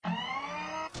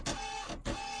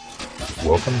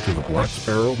Welcome to the Black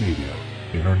Sparrow Media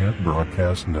Internet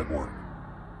Broadcast Network.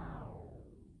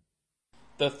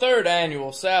 The third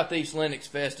annual Southeast Linux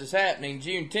Fest is happening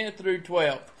June 10th through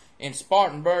 12th in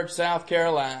Spartanburg, South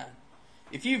Carolina.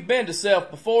 If you've been to SELF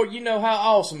before, you know how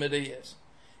awesome it is.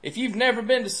 If you've never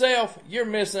been to SELF, you're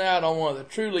missing out on one of the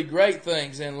truly great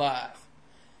things in life.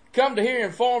 Come to hear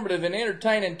informative and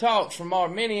entertaining talks from our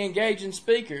many engaging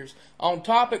speakers on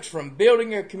topics from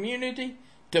building a community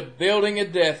to building a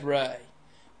death ray.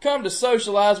 Come to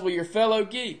socialize with your fellow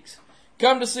geeks.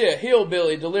 Come to see a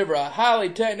hillbilly deliver a highly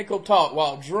technical talk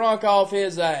while drunk off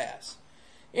his ass.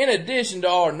 In addition to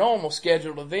our normal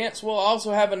scheduled events, we'll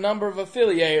also have a number of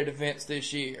affiliated events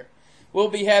this year. We'll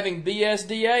be having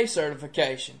BSDA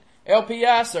certification,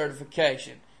 LPI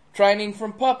certification, training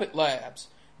from Puppet Labs,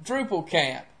 Drupal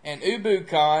Camp, and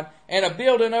UbuCon, and a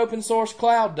Build an Open Source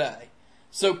Cloud Day.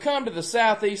 So come to the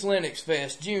Southeast Linux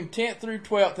Fest June 10th through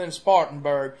 12th in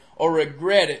Spartanburg or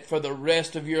regret it for the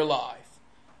rest of your life.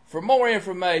 For more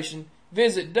information,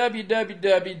 visit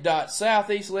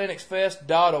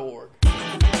www.southeastlinuxfest.org.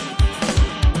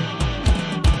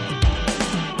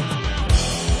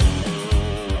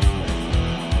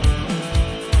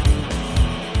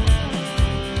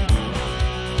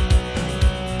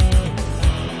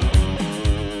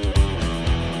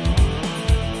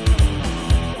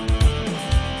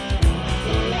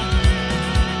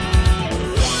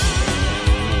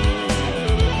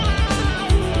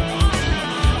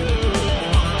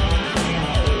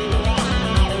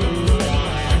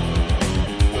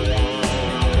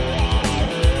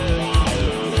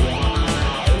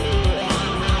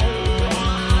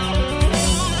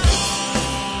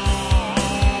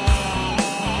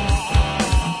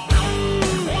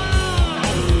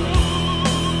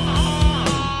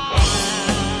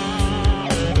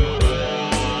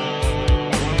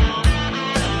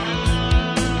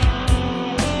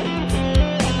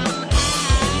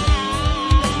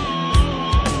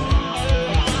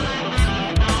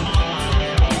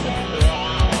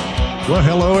 Well,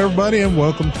 hello, everybody, and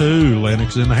welcome to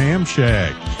Linux in the Ham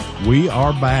Shack. We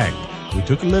are back. We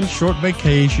took a little short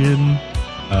vacation.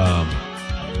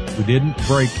 We didn't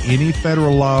break any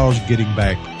federal laws getting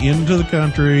back into the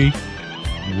country.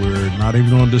 We're not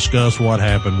even going to discuss what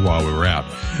happened while we were out.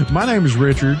 My name is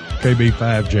Richard,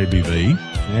 KB5JBV,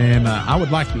 and I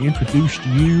would like to introduce to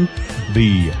you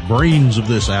the brains of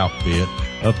this outfit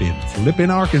up in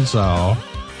Flippin, Arkansas.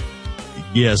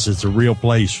 Yes, it's a real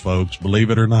place, folks, believe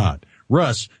it or not.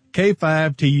 Russ,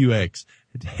 K5TUX.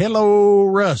 Hello,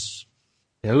 Russ.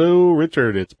 Hello,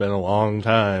 Richard. It's been a long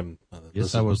time.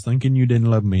 Yes, I was thinking you didn't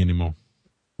love me anymore.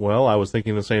 Well, I was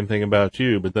thinking the same thing about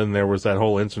you, but then there was that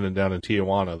whole incident down in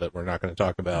Tijuana that we're not going to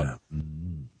talk about.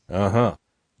 Uh-huh.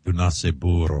 Do not say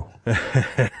burro.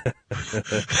 Hey,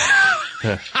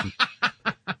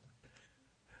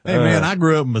 man, I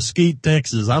grew up in Mesquite,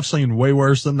 Texas. I've seen way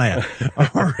worse than that.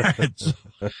 All right.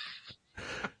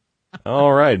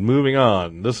 All right, moving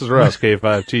on. This is Russ,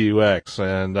 K5TUX,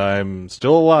 and I'm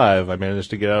still alive. I managed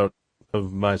to get out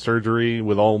of my surgery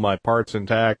with all my parts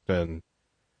intact and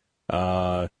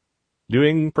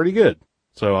doing pretty good.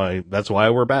 So that's why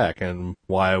we're back and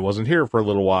why I wasn't here for a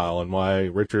little while and why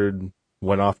Richard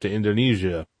went off to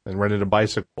Indonesia and rented a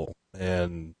bicycle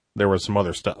and there was some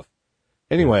other stuff.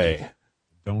 Anyway.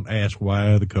 Don't ask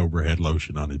why the Cobra had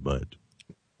lotion on his butt.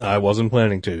 I wasn't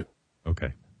planning to.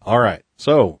 Okay. All right.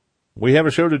 So we have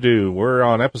a show to do. We're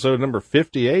on episode number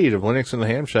 58 of Linux in the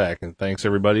Ham Shack, and thanks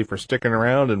everybody for sticking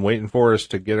around and waiting for us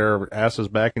to get our asses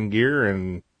back in gear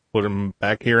and put them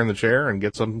back here in the chair and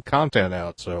get some content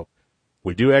out. So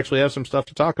we do actually have some stuff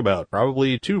to talk about,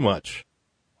 probably too much.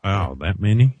 Wow, that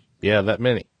many? Yeah, that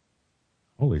many.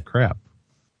 Holy crap.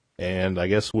 And I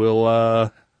guess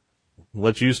we'll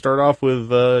let you start off with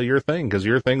your thing, because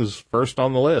your thing's first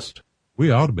on the list.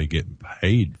 We ought to be getting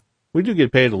paid. We do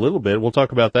get paid a little bit. We'll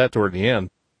talk about that toward the end.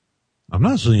 I'm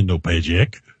not seeing no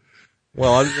paycheck.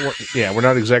 Well, yeah, we're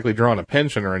not exactly drawing a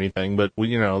pension or anything, but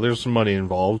there's some money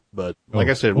involved. But like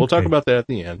I said, we'll talk about that at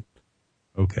the end.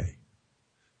 Okay.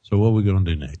 So what are we going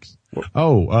to do next?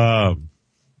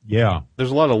 Yeah.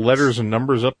 There's a lot of letters and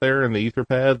numbers up there in the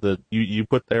Etherpad that you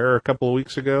put there a couple of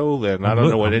weeks ago, and I don't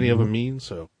know what any of them mean,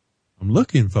 so. I'm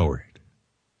looking for it.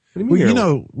 What do you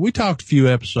mean? We talked a few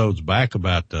episodes back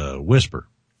about Whisper.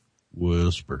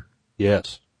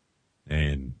 Yes.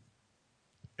 And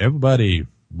everybody,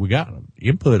 we got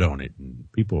input on it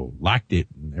and people liked it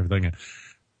and everything.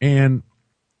 And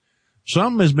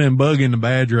something has been bugging the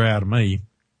badger out of me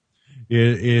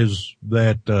is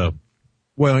that,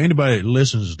 anybody that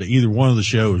listens to either one of the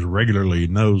shows regularly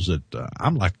knows that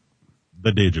I'm like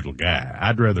the digital guy.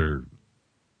 I'd rather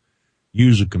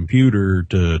use a computer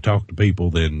to talk to people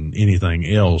than anything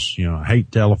else. You know, I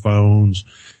hate telephones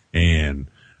and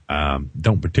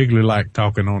don't particularly like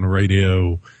talking on the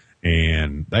radio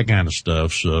and that kind of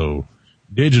stuff. So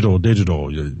digital,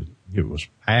 it was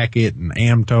Packet and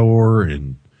Amtor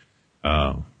and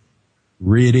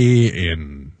RTTY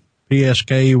and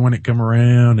PSK when it come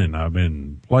around, and I've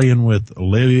been playing with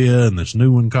Olivia and this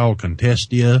new one called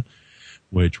Contestia,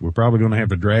 which we're probably going to have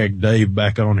to drag Dave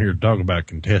back on here to talk about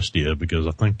Contestia because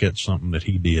I think that's something that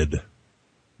he did.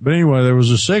 But anyway, there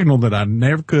was a signal that I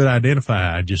never could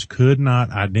identify. I just could not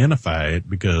identify it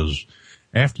because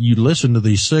after you listen to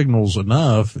these signals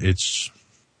enough, it's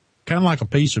kind of like a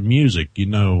piece of music. You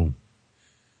know,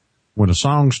 when a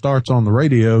song starts on the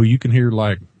radio, you can hear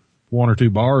like one or two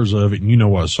bars of it and you know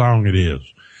what song it is.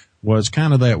 Well, it's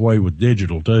kind of that way with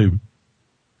digital too.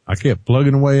 I kept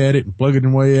plugging away at it and plugging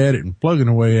away at it and plugging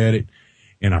away at it.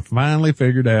 And I finally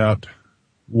figured out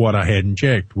what I hadn't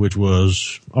checked, which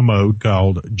was a mode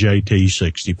called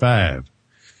JT65.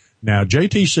 Now,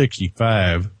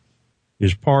 JT65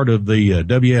 is part of the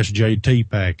WSJT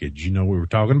package. You know, we were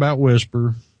talking about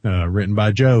Whisper, written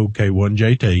by Joe,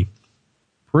 K1JT.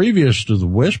 Previous to the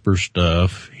Whisper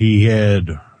stuff, he had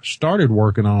started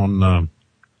working on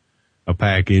a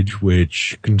package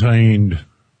which contained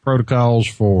protocols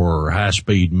for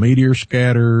high-speed meteor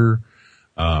scatter,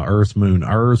 Earth, Moon,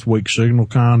 Earth, weak signal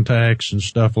contacts, and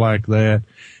stuff like that.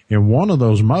 And one of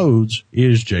those modes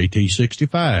is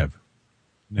JT65.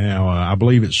 Now, I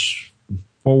believe it's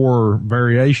 4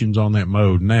 variations on that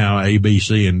mode now, A, B,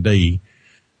 C, and D.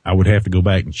 I would have to go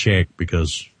back and check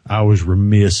because I was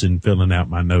remiss in filling out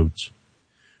my notes.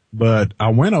 But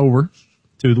I went over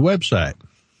to the website.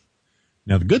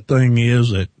 Now, the good thing is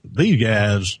that these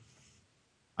guys,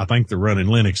 I think they're running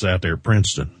Linux out there at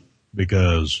Princeton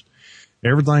because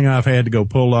everything I've had to go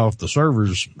pull off the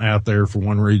servers out there for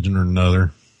one reason or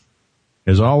another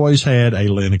has always had a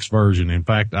Linux version. In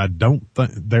fact, I don't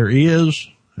think there is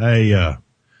a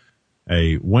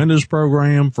Windows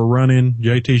program for running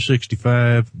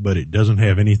JT65, but it doesn't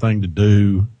have anything to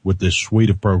do with this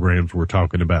suite of programs we're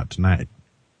talking about tonight.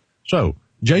 So,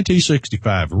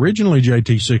 JT65. Originally,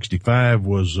 JT65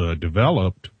 was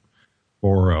developed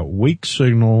for weak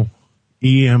signal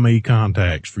EME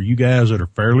contacts. For you guys that are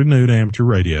fairly new to amateur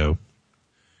radio,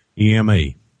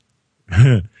 EME.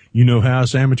 You know how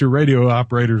us amateur radio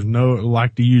operators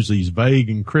like to use these vague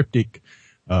and cryptic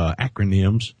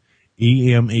acronyms.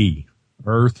 EME.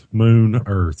 Earth, Moon,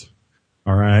 Earth.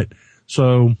 All right.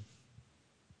 So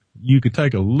you could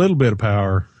take a little bit of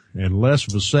power and less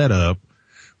of a setup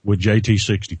with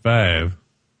JT65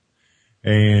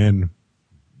 and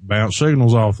bounce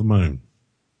signals off the moon.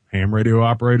 Ham radio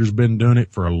operators been doing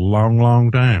it for a long,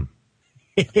 long time.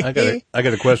 I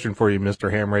got a question for you, Mr.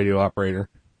 Ham radio operator.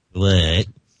 What?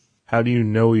 How do you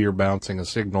know you're bouncing a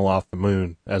signal off the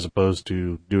moon as opposed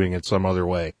to doing it some other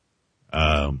way?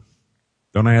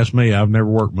 Don't ask me. I've never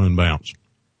worked moon bounce.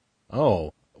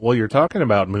 Oh, well, you're talking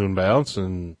about moon bounce,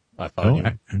 and I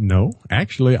thought no,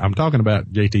 actually, I'm talking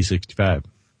about JT65.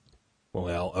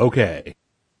 Well, okay.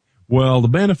 Well, the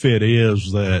benefit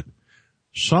is that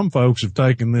some folks have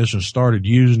taken this and started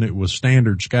using it with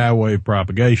standard skywave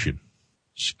propagation.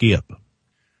 SKIP.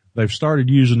 They've started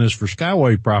using this for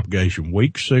skywave propagation,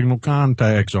 weak signal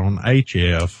contacts on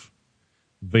HF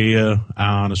via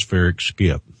ionospheric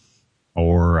skip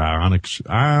or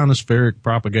ionospheric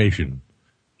propagation,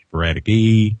 sporadic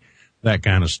E, that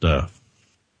kind of stuff.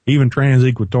 Even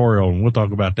transequatorial, and we'll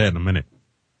talk about that in a minute.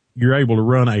 You're able to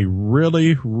run a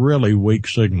really, really weak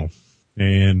signal.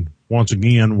 And once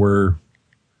again, we're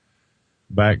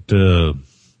back to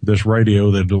this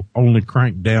radio that'll only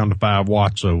crank down to 5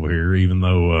 watts over here, even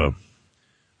though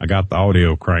I got the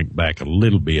audio cranked back a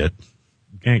little bit.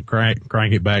 You can't crank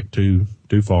it back too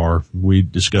far. We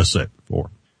discussed that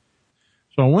before.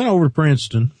 So I went over to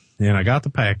Princeton and I got the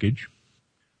package,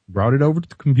 brought it over to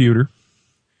the computer,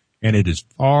 and it is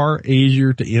far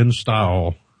easier to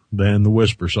install than the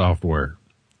Whisper software.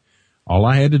 All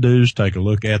I had to do is take a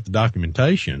look at the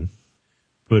documentation,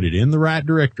 put it in the right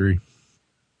directory,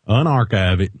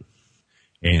 unarchive it,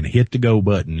 and hit the go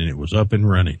button, and it was up and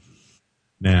running.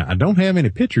 Now, I don't have any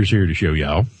pictures here to show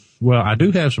y'all. Well, I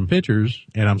do have some pictures,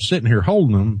 and I'm sitting here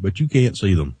holding them, but you can't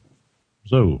see them.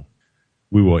 So,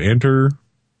 we will enter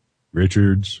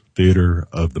Richard's Theater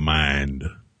of the Mind,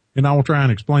 and I will try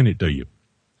and explain it to you.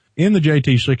 In the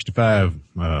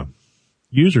JT65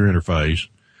 user interface,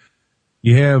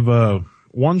 you have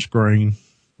one screen,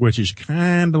 which is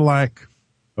kind of like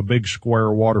a big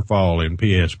square waterfall in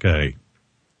PSK,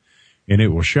 and it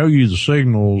will show you the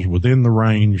signals within the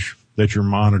range that you're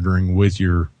monitoring with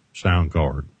your sound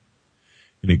card.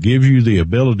 and it gives you the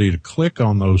ability to click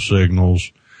on those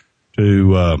signals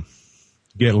to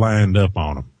get lined up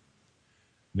on them.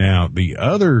 Now, the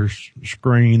other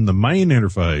screen, the main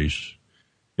interface,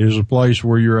 is a place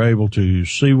where you're able to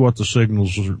see what the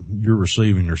signals you're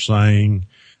receiving are saying,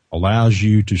 allows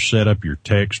you to set up your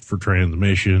text for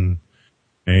transmission,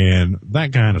 and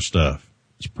that kind of stuff.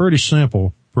 It's pretty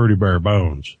simple, pretty bare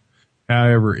bones.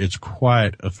 However, it's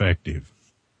quite effective.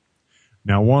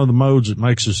 Now, one of the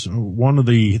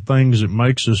things that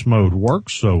makes this mode work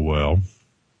so well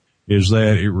is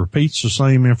that it repeats the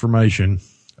same information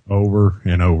over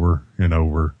and over and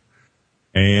over,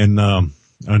 and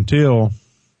until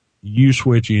you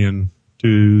switch in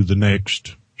to the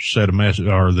next set of message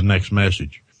or the next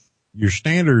message. Your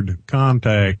standard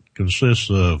contact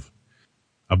consists of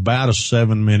about a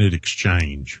 7-minute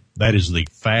exchange. That is the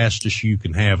fastest you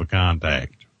can have a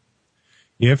contact.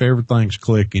 If everything's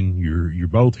clicking, you're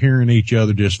both hearing each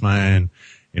other just fine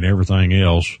and everything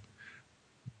else,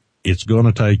 it's going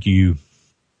to take you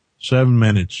 7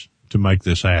 minutes to make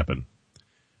this happen,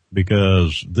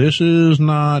 because this is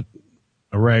not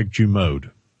a rag chew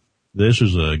mode. This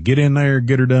is a get in there,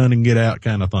 get her done, and get out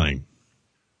kind of thing,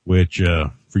 which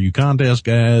for you contest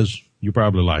guys, you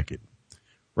probably like it.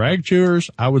 Rag chewers,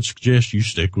 I would suggest you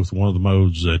stick with one of the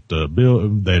modes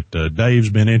that Dave's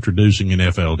been introducing in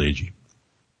FLDigi.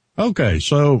 Okay,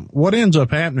 so what ends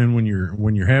up happening when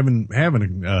you're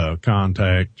having a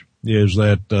contact is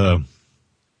that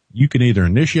you can either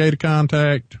initiate a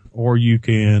contact, or you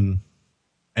can,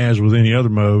 as with any other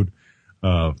mode,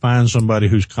 find somebody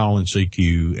who's calling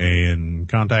CQ and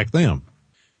contact them.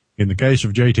 In the case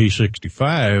of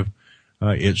JT65,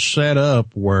 it's set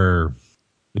up where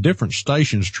the different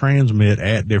stations transmit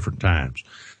at different times.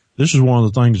 This is one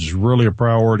of the things that's really a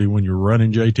priority when you're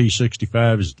running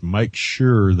JT65, is to make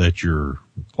sure that your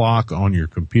clock on your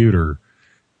computer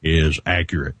is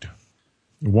accurate.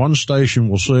 One station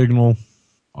will signal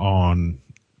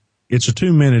it's a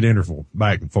 2-minute interval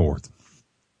back and forth.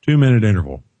 2-minute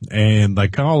interval. And they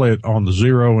call it on the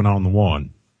 0 and on the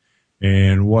 1.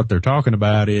 And what they're talking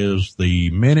about is the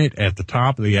minute at the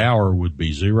top of the hour would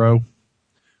be 0.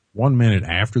 1 minute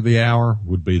after the hour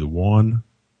would be the 1.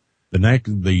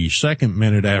 The second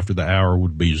minute after the hour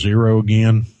would be 0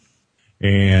 again.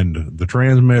 And the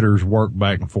transmitters work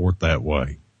back and forth that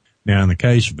way. Now, in the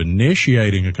case of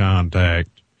initiating a contact,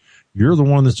 you're the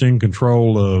one that's in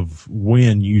control of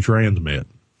when you transmit.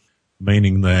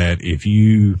 Meaning that if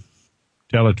you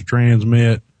tell it to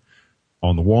transmit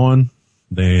on the 1,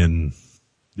 then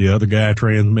the other guy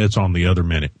transmits on the other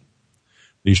minute.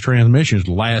 These transmissions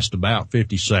last about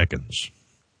 50 seconds.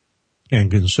 And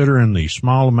considering the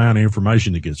small amount of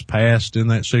information that gets passed in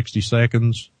that 60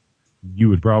 seconds, you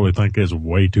would probably think that's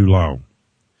way too long.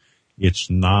 It's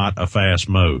not a fast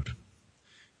mode.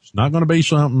 It's not going to be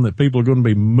something that people are going to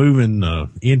be moving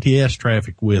NTS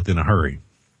traffic with in a hurry.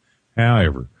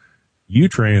 However, you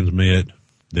transmit,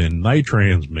 then they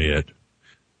transmit,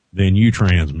 then you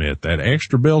transmit. That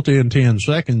extra built-in 10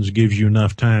 seconds gives you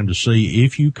enough time to see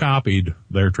if you copied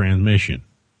their transmission.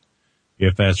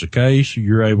 If that's the case,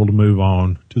 you're able to move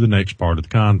on to the next part of the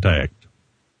contact.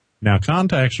 Now,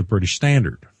 contacts are pretty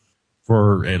standard.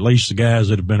 For at least the guys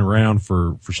that have been around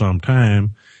for some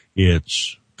time,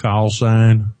 it's call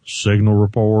sign, signal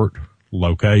report,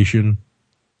 location,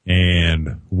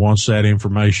 and once that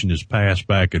information is passed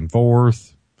back and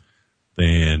forth,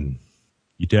 then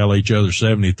you tell each other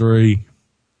 73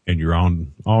 and you're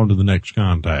on to the next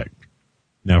contact.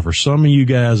 Now, for some of you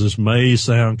guys, this may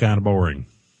sound kind of boring.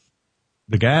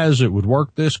 The guys that would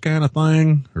work this kind of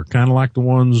thing are kind of like the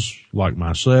ones like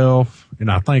myself, and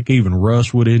I think even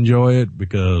Russ would enjoy it,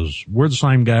 because we're the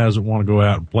same guys that want to go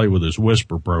out and play with this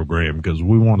whisper program, because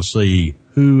we want to see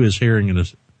who is hearing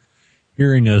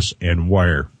us and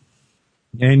where.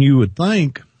 And you would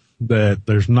think that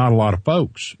there's not a lot of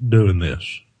folks doing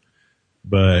this,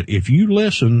 but if you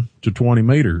listen to 20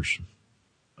 meters,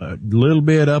 a little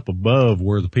bit up above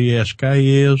where the PSK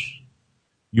is,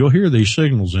 you'll hear these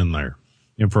signals in there.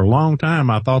 And for a long time,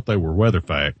 I thought they were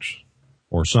WeatherFax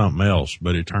or something else,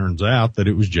 but it turns out that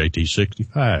it was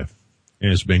JT65,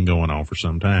 and it's been going on for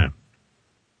some time.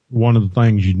 One of the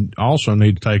things you also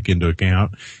need to take into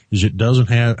account is it doesn't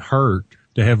hurt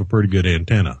to have a pretty good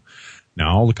antenna.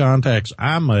 Now, all the contacts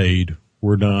I made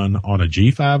were done on a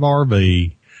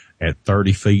G5RV at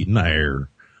 30 feet in the air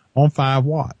on 5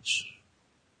 watts.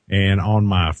 And on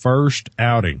my first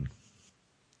outing,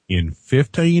 in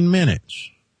 15 minutes,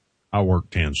 I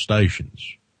worked 10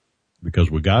 stations,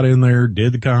 because we got in there,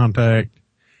 did the contact,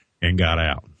 and got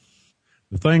out.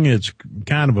 The thing that's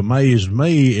kind of amazed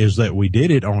me is that we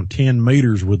did it on 10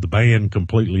 meters with the band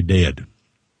completely dead.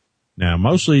 Now,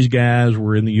 most of these guys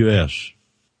were in the U.S.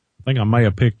 I think I may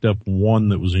have picked up one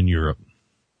that was in Europe.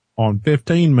 On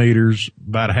 15 meters,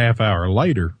 about a half hour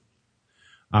later,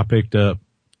 I picked up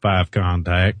 5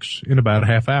 contacts in about a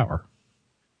half hour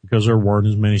because there weren't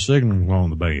as many signals on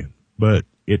the band. But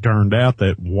it turned out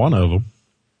that one of them,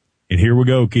 and here we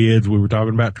go, kids, we were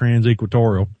talking about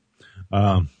transequatorial.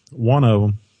 One of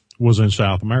them was in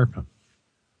South America.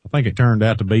 I think it turned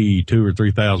out to be 2,000 or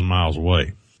 3,000 miles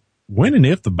away. When and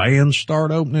if the bands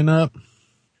start opening up,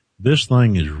 this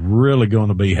thing is really going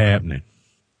to be happening.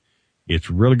 It's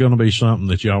really going to be something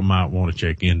that y'all might want to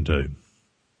check into.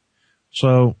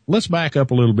 So let's back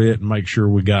up a little bit and make sure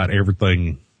we got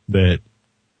everything that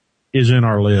is in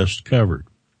our list covered.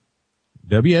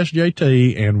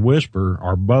 WSJT and Whisper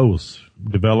are both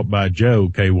developed by Joe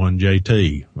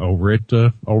K1JT over at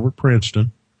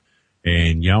Princeton.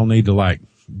 And y'all need to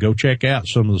go check out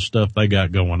some of the stuff they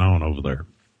got going on over there.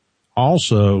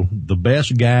 Also, the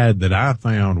best guide that I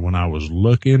found when I was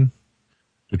looking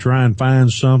to try and find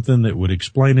something that would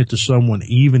explain it to someone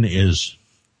even as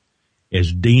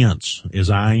dense as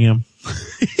I am,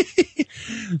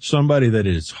 somebody that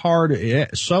is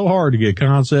so hard to get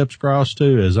concepts across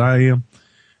to as I am,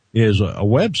 is a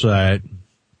website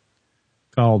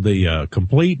called the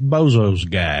Complete Bozos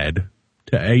Guide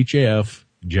to HF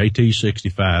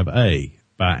JT65A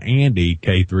by Andy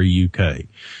K3UK.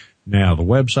 Now, the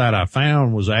website I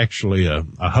found was actually a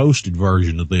hosted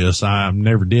version of this. I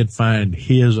never did find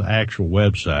his actual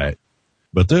website,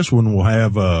 but this one will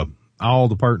have all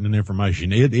the pertinent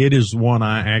information. It is the one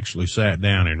I actually sat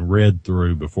down and read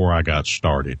through before I got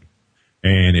started,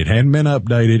 and it hadn't been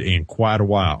updated in quite a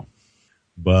while.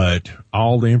 But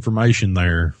all the information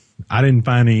there, I didn't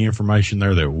find any information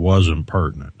there that wasn't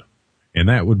pertinent. And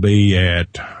that would be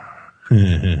at,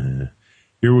 here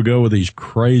we go with these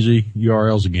crazy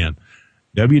URLs again,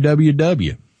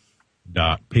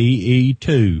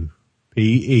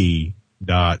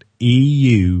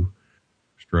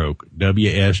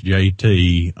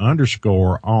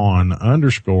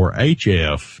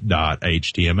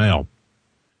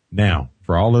 Now,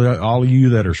 for all of you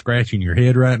that are scratching your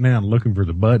head right now and looking for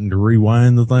the button to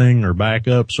rewind the thing or back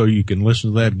up so you can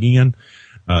listen to that again,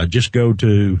 just go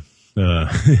to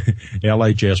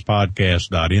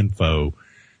lhspodcast.info.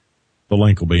 The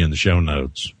link will be in the show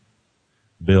notes.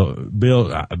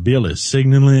 Bill is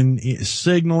signaling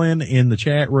in the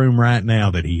chat room right now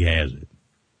that he has it.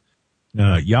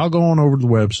 Y'all go on over to the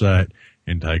website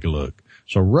and take a look.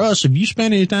 So, Russ, have you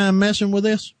spent any time messing with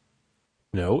this?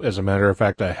 No, as a matter of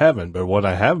fact, I haven't. But what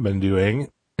I have been doing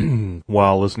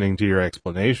while listening to your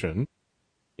explanation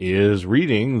is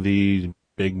reading the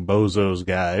Big Bozo's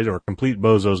Guide or Complete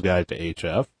Bozo's Guide to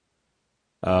HF,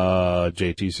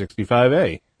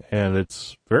 JT65A. And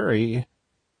it's very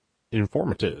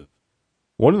informative.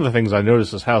 One of the things I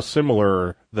noticed is how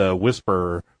similar the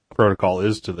Whisper protocol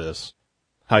is to this.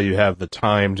 How you have the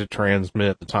time to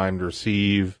transmit, the time to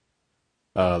receive,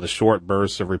 the short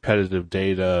bursts of repetitive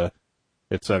data,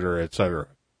 et cetera, et cetera.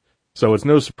 So it's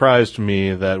no surprise to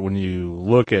me that when you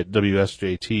look at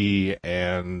WSJT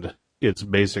and its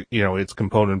basic, its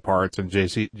component parts and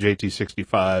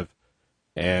JT65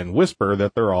 and Whisper,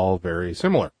 that they're all very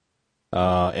similar.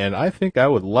 And I think I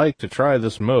would like to try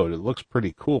this mode. It looks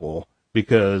pretty cool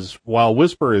because while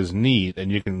Whisper is neat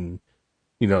and you can,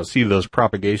 see those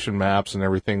propagation maps and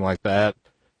everything like that,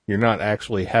 you're not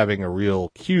actually having a real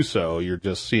QSO. You're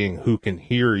just seeing who can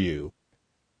hear you.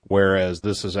 Whereas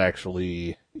this is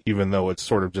actually, even though it's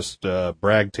sort of just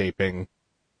brag taping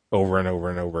over and over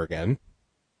and over again,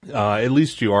 at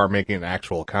least you are making an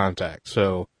actual contact.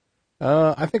 So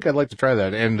I think I'd like to try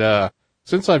that. And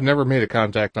since I've never made a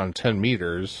contact on 10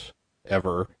 meters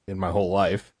ever in my whole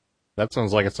life, that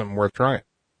sounds like it's something worth trying.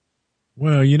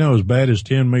 Well, as bad as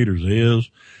 10 meters is,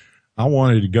 I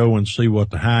wanted to go and see what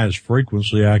the highest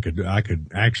frequency I could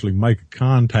actually make a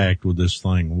contact with this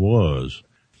thing was.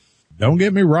 Don't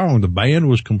get me wrong, the band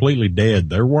was completely dead.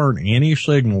 There weren't any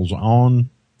signals on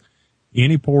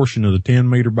any portion of the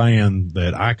 10-meter band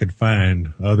that I could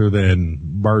find other than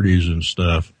birdies and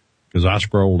stuff, because I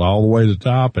scrolled all the way to the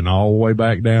top and all the way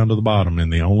back down to the bottom,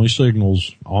 and the only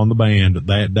signals on the band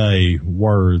that day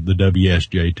were the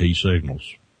WSJT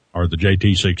signals, or the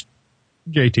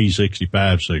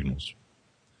JT65 signals.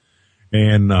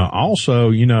 And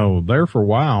also, there for a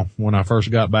while, when I first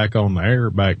got back on the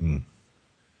air back in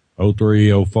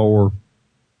 03, 04,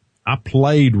 I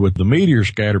played with the meteor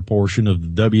scatter portion of the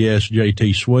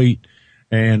WSJT suite,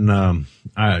 and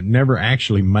I never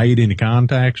actually made any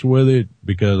contacts with it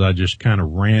because I just kind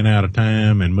of ran out of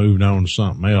time and moved on to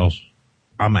something else.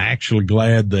 I'm actually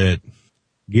glad that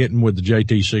getting with the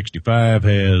JT65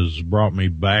 has brought me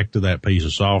back to that piece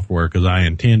of software because I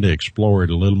intend to explore it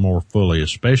a little more fully,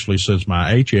 especially since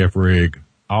my HF rig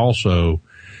also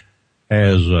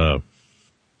has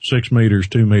 6 meters,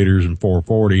 2 meters, and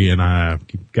 440, and I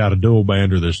got a dual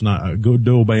band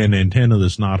antenna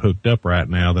that's not hooked up right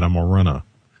now that I'm gonna run a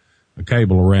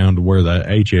cable around to where the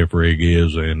HF rig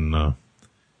is and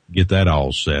get that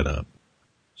all set up.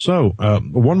 So,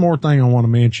 one more thing I want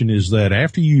to mention is that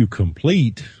after you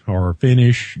complete or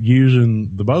finish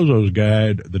using the Bozo's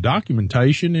Guide, the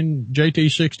documentation in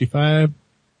JT65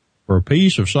 for a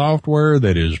piece of software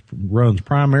that runs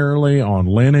primarily on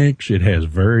Linux, it has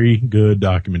very good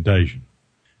documentation.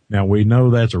 Now, we know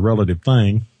that's a relative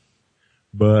thing,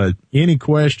 but any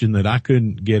question that I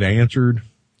couldn't get answered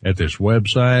at this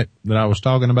website that I was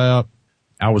talking about,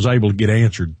 I was able to get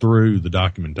answered through the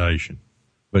documentation.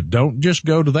 But don't just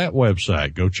go to that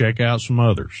website. Go check out some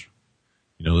others.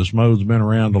 You know, this mode's been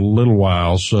around a little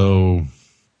while, so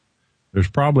there's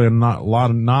probably not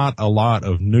a lot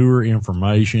of newer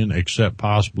information except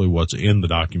possibly what's in the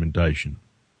documentation.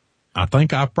 I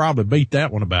think I've probably beat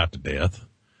that one about to death.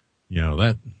 You know,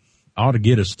 that ought to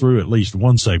get us through at least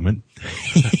one segment.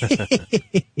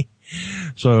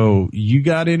 So you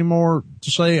got any more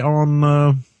to say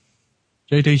on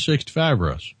JT65,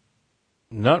 Russ?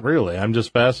 Not really. I'm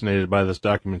just fascinated by this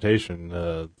documentation,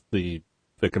 the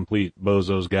complete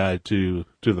Bozo's Guide to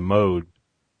the mode,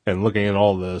 and looking at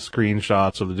all the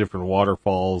screenshots of the different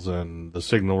waterfalls and the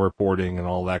signal reporting and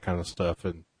all that kind of stuff.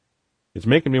 And it's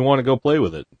making me want to go play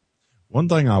with it. One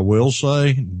thing I will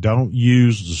say, don't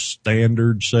use the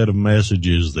standard set of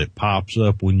messages that pops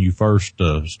up when you first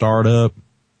start up.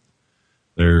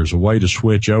 There's a way to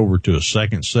switch over to a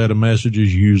second set of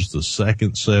messages. Use the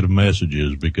second set of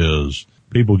messages because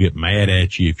people get mad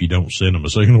at you if you don't send them a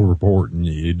signal report, and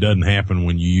it doesn't happen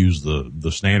when you use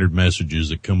the standard messages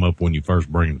that come up when you first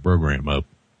bring the program up.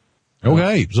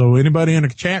 Okay, so anybody in the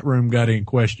chat room got any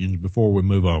questions before we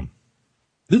move on?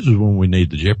 This is when we need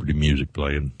the Jeopardy music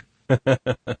playing.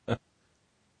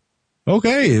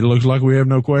 Okay, it looks like we have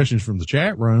no questions from the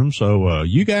chat room, so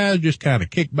you guys just kind of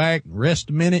kick back, rest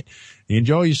a minute,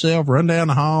 enjoy yourself, run down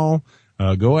the hall,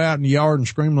 go out in the yard and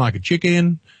scream like a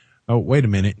chicken. Oh, wait a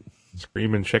minute.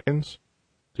 Screaming chickens?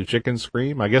 Do chickens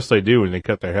scream? I guess they do when they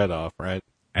cut their head off, right?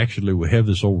 Actually, we have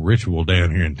this old ritual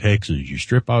down here in Texas. You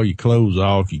strip all your clothes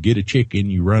off, you get a chicken,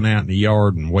 you run out in the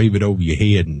yard and wave it over your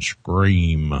head and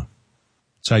scream.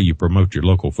 That's how you promote your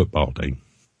local football team.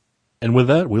 And with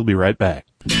that, we'll be right back.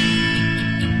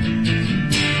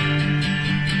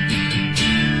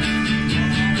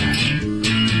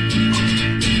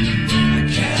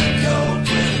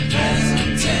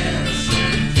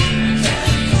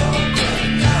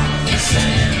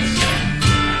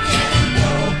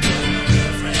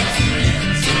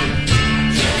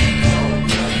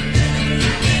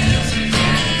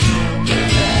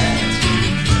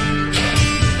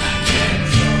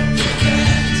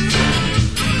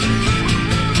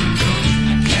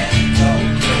 I can't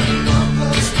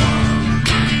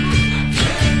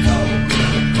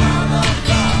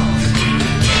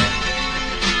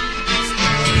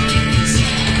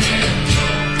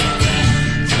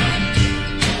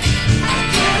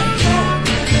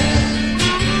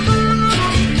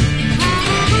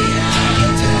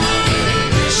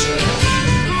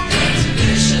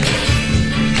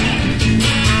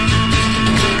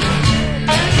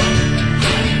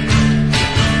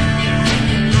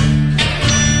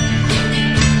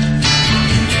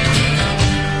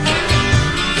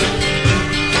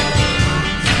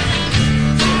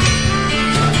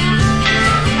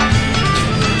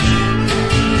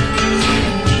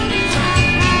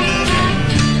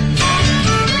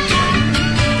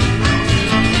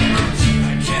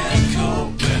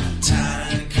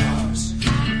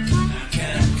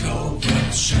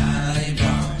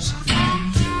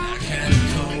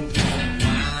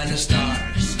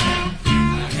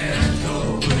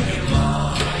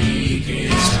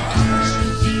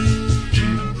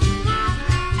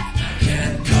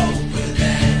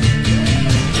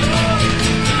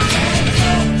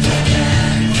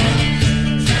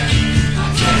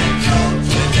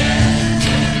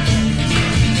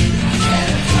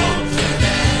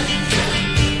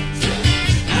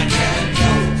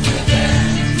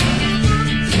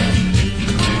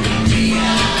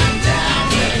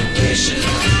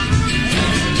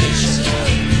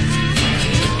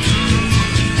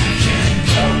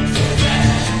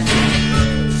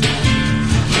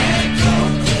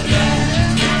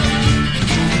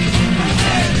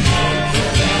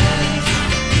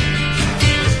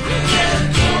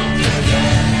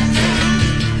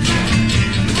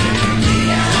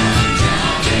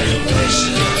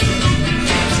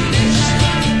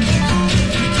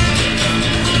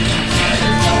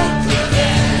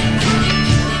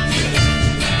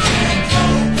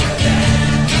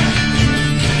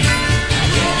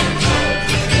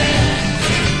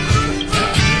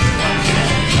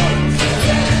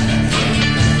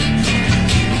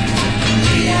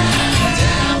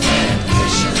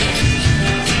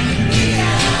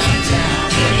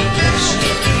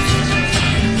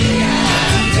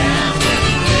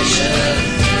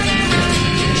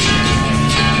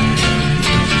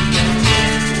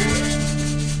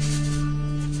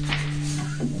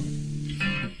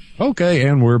Okay,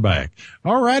 and we're back.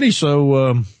 Alrighty,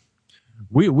 so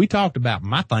we talked about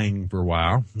my thing for a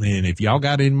while, and if y'all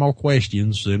got any more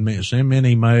questions, send me an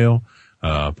email,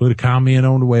 put a comment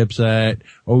on the website.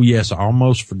 Oh yes, I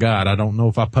almost forgot. I don't know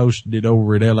if I posted it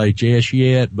over at LHS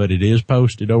yet, but it is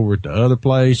posted over at the other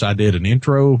place. I did an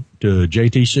intro to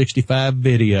JT65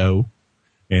 video,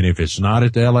 and if it's not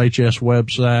at the LHS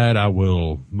website, I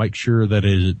will make sure that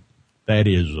is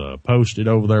posted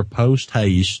over there post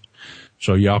haste,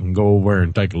 so y'all can go over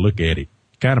and take a look at it.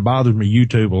 Kind of bothers me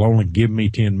YouTube will only give me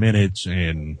 10 minutes,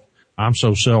 and I'm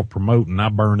so self-promoting, I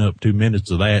burn up 2 minutes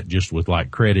of that just with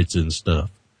like credits and stuff.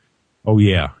 Oh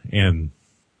yeah, and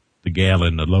the gal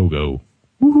in the logo.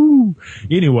 Woohoo!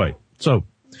 Anyway, so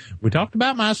we talked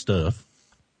about my stuff.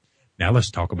 Now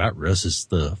let's talk about Russ's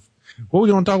stuff. What are we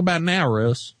going to talk about now,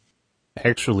 Russ?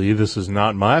 Actually, this is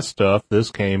not my stuff.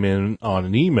 This came in on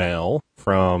an email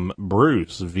from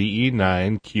Bruce,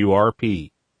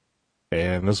 VE9QRP.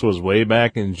 And this was way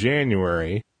back in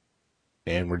January,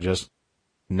 and we're just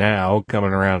now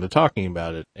coming around to talking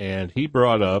about it. And he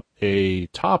brought up a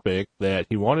topic that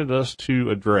he wanted us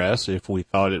to address if we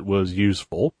thought it was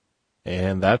useful.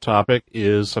 And that topic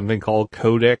is something called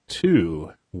Codec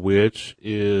 2, which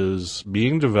is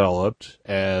being developed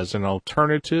as an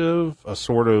alternative, a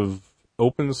sort of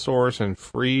open source and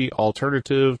free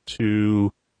alternative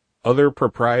to other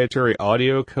proprietary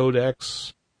audio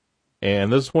codecs.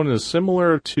 And this one is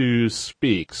similar to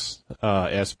Speex,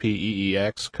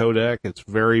 S-P-E-E-X codec. It's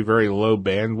very, very low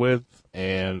bandwidth,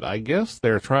 and I guess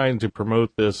they're trying to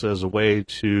promote this as a way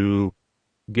to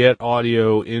get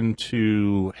audio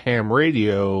into ham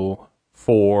radio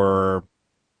for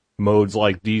modes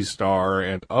like D-Star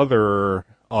and other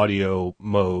audio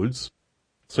modes,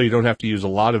 so you don't have to use a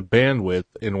lot of bandwidth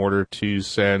in order to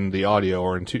send the audio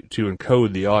or to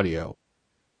encode the audio,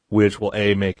 which will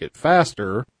A, make it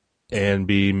faster, and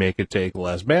B, make it take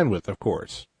less bandwidth, of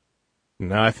course.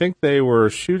 Now, I think they were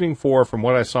shooting for, from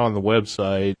what I saw on the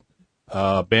website,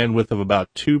 bandwidth of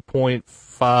about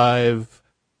 2.5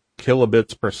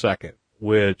 kilobits per second,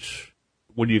 which,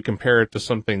 when you compare it to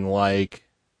something like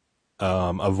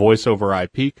a voice over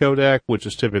IP codec, which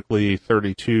is typically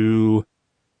 32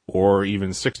 or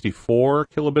even 64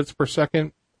 kilobits per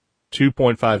second,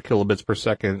 2.5 kilobits per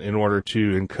second in order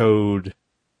to encode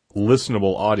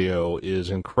listenable audio is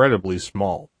incredibly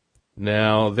small.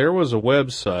 Now, there was a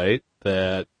website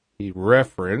that he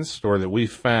referenced, or that we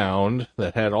found,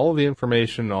 that had all the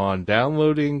information on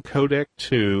downloading Codec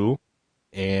 2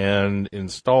 and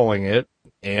installing it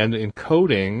and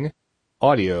encoding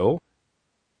audio,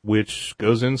 which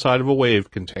goes inside of a WAV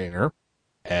container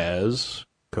as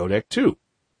Codec 2.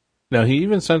 Now, he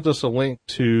even sent us a link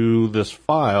to this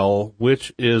file,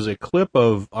 which is a clip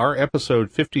of our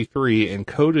episode 53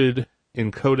 encoded in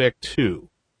Codec 2.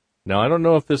 Now, I don't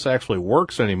know if this actually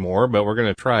works anymore, but we're going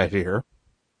to try it here.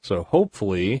 So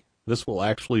hopefully this will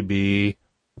actually be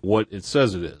what it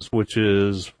says it is, which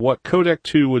is what Codec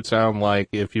 2 would sound like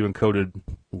if you encoded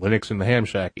Linux in the Ham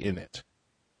Shack in it.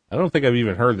 I don't think I've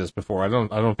even heard this before. I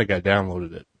don't think I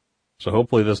downloaded it. So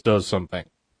hopefully this does something.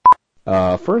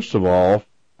 First of all,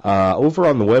 over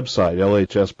on the website,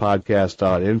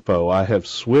 lhspodcast.info, I have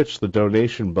switched the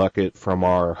donation bucket from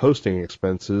our hosting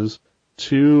expenses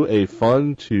to a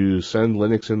fund to send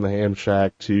Linux in the Ham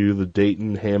Shack to the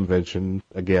Dayton Hamvention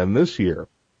again this year.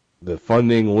 The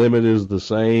funding limit is the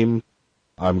same.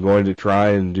 I'm going to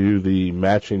try and do the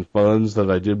matching funds that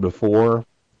I did before.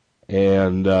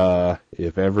 And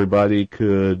if everybody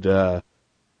could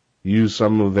use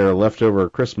some of their leftover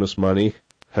Christmas money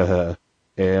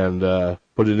and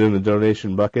put it in the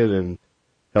donation bucket and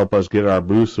help us get our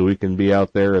booth so we can be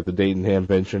out there at the Dayton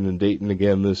Hamvention in Dayton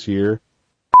again this year.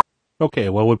 Okay,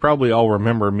 well, we probably all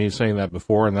remember me saying that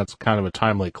before, and that's kind of a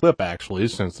timely clip, actually,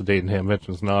 since the Dayton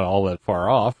Hamvention's not all that far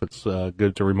off. It's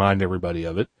good to remind everybody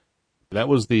of it. That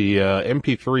was the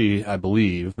MP3, I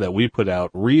believe, that we put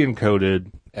out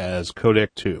re-encoded as Codec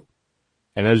 2.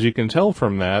 And as you can tell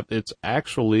from that, it's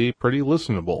actually pretty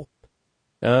listenable.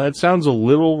 It sounds a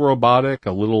little robotic,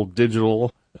 a little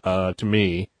digital to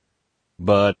me,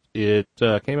 but it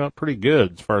came out pretty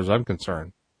good as far as I'm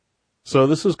concerned. So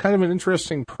this is kind of an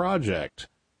interesting project,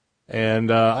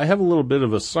 and I have a little bit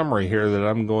of a summary here that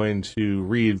I'm going to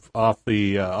read off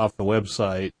the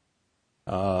website,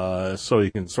 so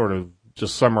you can sort of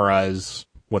just summarize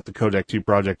what the Codec 2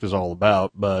 project is all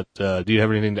about. But do you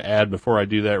have anything to add before I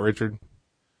do that, Richard?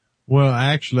 Well,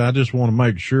 actually, I just want to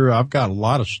make sure I've got a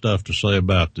lot of stuff to say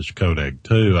about this Codec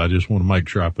 2. I just want to make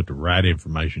sure I put the right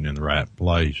information in the right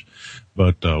place.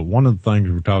 But one of the things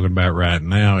we're talking about right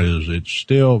now is it's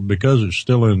still, because it's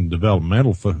still in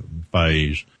developmental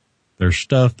phase, There's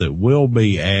stuff that will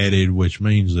be added, which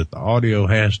means that the audio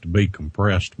has to be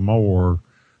compressed more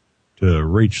to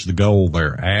reach the goal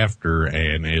thereafter.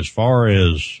 And as far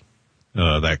as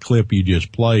that clip you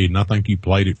just played, and I think you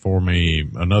played it for me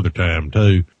another time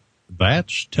too,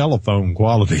 that's telephone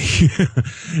quality.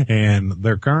 And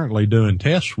they're currently doing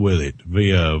tests with it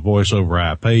via voice over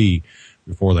IP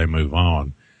before they move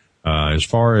on. As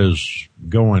far as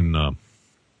going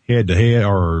head to head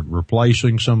or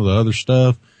replacing some of the other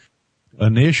stuff,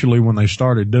 initially when they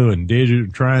started doing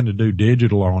trying to do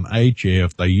digital on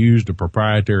HF, they used a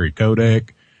proprietary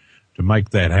codec to make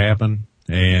that happen,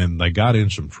 and they got in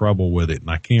some trouble with it, and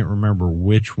I can't remember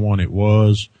which one it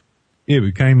was. It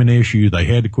became an issue. They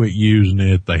had to quit using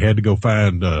it. They had to go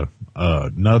find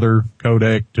another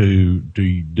codec to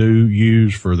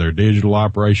use for their digital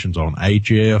operations on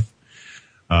HF.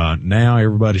 Now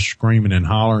everybody's screaming and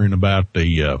hollering about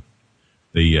the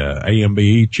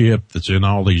AMBE chip that's in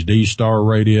all these D-Star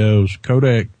radios.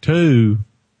 Codec 2,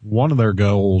 one of their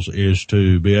goals is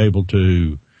to be able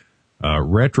to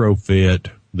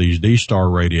retrofit these D-Star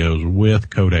radios with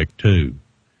Codec 2.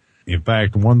 In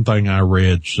fact, one thing I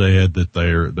read said that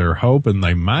they're hoping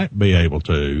they might be able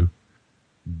to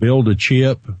build a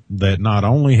chip that not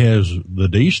only has the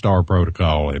D-Star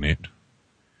protocol in it,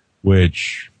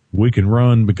 which we can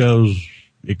run because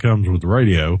it comes with the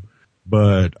radio,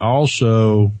 but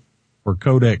also for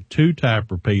Codec 2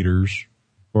 type repeaters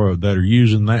that are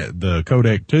using the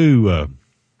Codec 2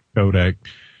 codec,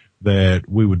 that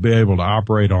we would be able to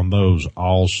operate on those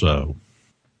also.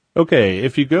 Okay,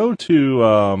 if you go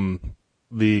to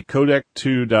the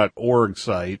codec2.org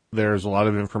site, there's a lot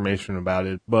of information about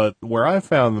it, but where I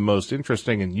found the most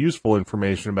interesting and useful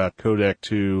information about Codec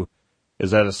 2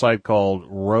 is at a site called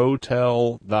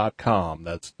rowetel.com.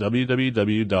 That's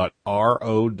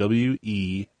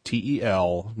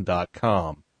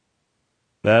www.rowetel.com.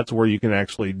 That's where you can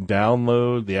actually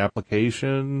download the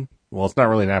application. Well, it's not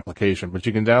really an application, but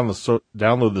you can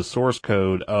download the source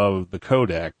code of the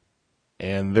codec.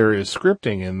 And there is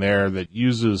scripting in there that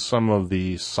uses some of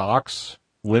the SOX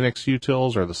Linux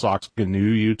utils, or the SOX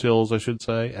GNU utils, I should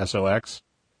say, SOX.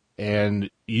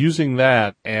 And using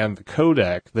that and the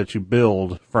codec that you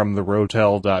build from the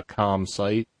rowetel.com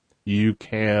site, you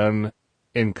can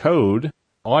encode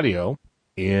audio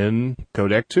in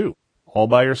Codec 2 all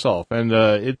by yourself. And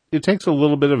it takes a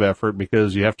little bit of effort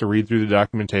because you have to read through the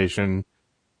documentation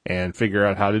and figure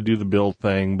out how to do the build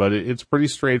thing, but it's pretty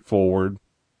straightforward.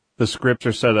 The scripts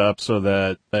are set up so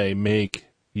that they make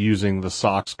using the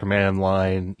SOX command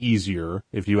line easier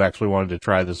if you actually wanted to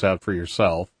try this out for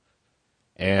yourself.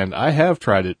 And I have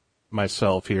tried it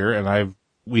myself here, and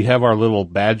we have our little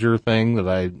badger thing that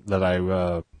I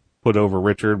put over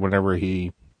Richard whenever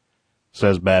he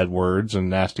says bad words and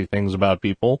nasty things about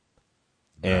people.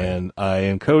 Right. And I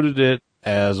encoded it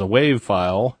as a WAV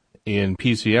file in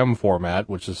PCM format,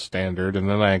 which is standard, and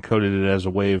then I encoded it as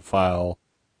a WAV file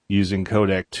using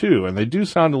Codec 2, and they do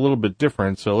sound a little bit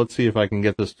different, so let's see if I can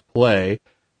get this to play,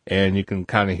 and you can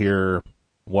kind of hear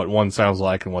what one sounds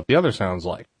like and what the other sounds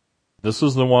like. This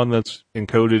is the one that's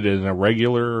encoded in a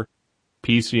regular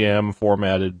PCM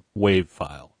formatted WAV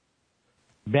file.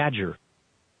 Badger.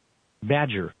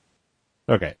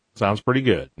 Okay, sounds pretty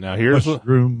good. Now here's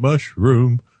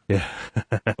mushroom. Yeah.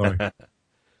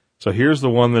 So here's the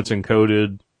one that's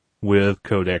encoded with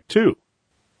Codec 2.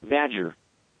 Badger.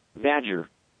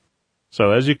 So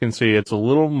as you can see, it's a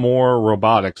little more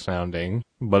robotic sounding,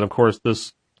 but of course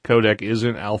this codec is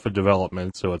in alpha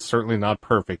development, so it's certainly not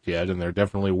perfect yet, and they're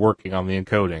definitely working on the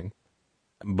encoding.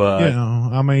 But yeah,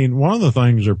 I mean, one of the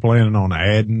things they're planning on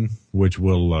adding, which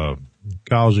will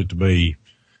cause it to be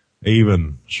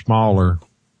even smaller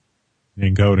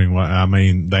encoding. I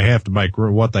mean, they have to make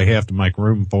what they have to make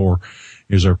room for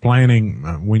is they're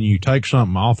planning when you take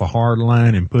something off a hard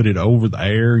line and put it over the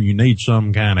air, you need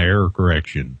some kind of error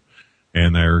correction.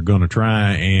 And they're going to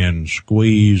try and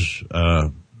squeeze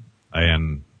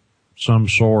and some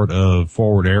sort of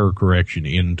forward error correction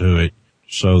into it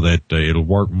so that it'll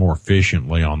work more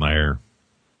efficiently on the air.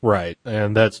 Right,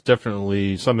 and that's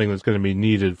definitely something that's going to be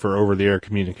needed for over-the-air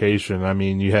communication. I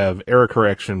mean, you have error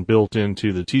correction built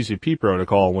into the TCP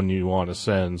protocol when you want to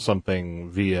send something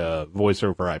via voice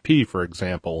over IP, for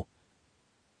example.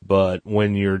 But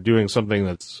when you're doing something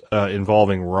that's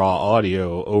involving raw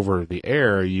audio over the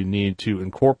air, you need to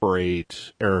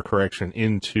incorporate error correction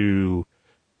into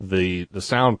the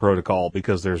sound protocol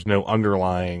because there's no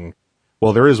underlying.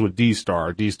 Well, there is with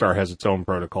D-Star. D-Star has its own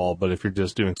protocol, but if you're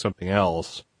just doing something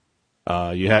else,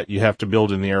 you have to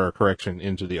build in the error correction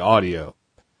into the audio.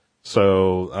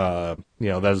 So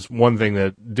that's one thing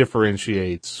that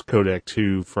differentiates Codec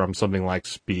 2 from something like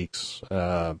Speaks.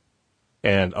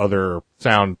 and other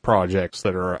sound projects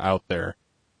that are out there.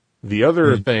 The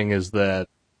other thing is that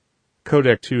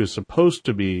Codec 2 is supposed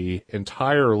to be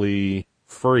entirely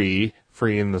free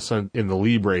in the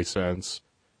Libre sense,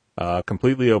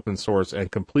 completely open source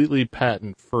and completely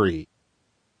patent free.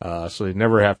 So they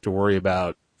never have to worry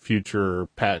about future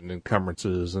patent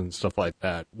encumbrances and stuff like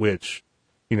that, which,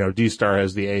 D-Star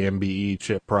has the AMBE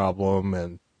chip problem,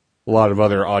 and a lot of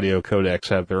other audio codecs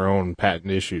have their own patent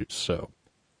issues. So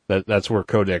that's where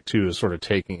Codec 2 is sort of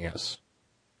taking us.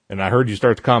 And I heard you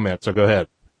start to comment, so go ahead.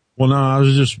 Well, no, I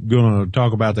was just going to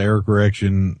talk about the error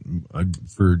correction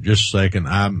for just a second.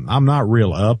 I'm not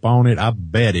real up on it. I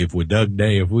bet if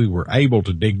we were able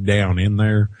to dig down in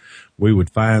there, we would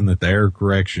find that the error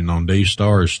correction on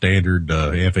D-Star is standard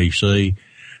FEC.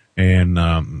 And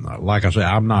like I said,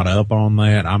 I'm not up on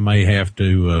that. I may have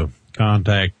to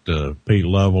contact Pete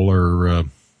Lovell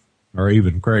or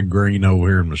even Craig Green over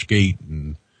here in Mesquite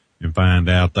and find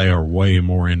out they are way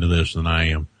more into this than I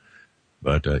am.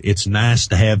 But it's nice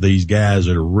to have these guys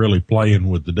that are really playing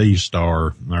with the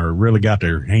D-Star, or really got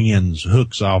their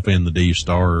hooks off in the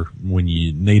D-Star when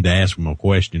you need to ask them a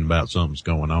question about something's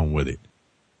going on with it.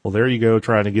 Well, there you go,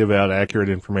 trying to give out accurate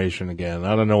information again.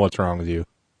 I don't know what's wrong with you.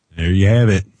 There you have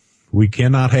it. We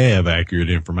cannot have accurate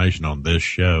information on this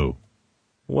show.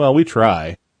 Well, we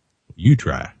try. You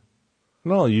try.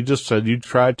 No, you just said you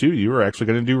tried too. You were actually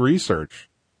going to do research.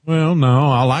 Well, no,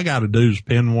 all I got to do is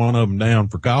pin one of them down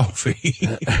for coffee.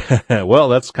 Well,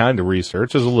 that's kind of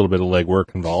research. There's a little bit of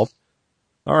legwork involved.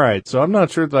 All right, so I'm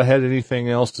not sure that I had anything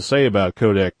else to say about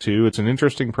Codec 2. It's an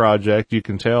interesting project. You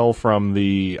can tell from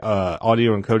the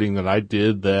audio encoding that I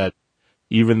did that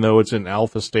even though it's in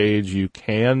alpha stage, you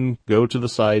can go to the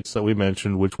sites that we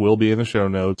mentioned, which will be in the show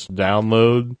notes,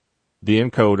 download the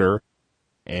encoder,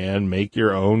 and make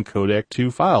your own Codec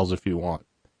 2 files if you want.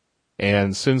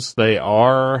 And since they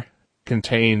are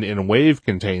contained in a WAV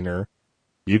container,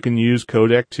 you can use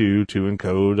Codec 2 to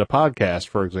encode a podcast,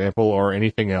 for example, or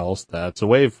anything else that's a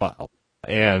WAV file.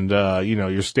 And,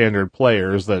 your standard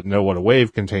players that know what a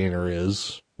WAV container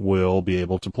is will be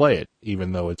able to play it,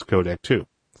 even though it's Codec 2.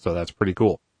 So that's pretty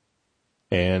cool.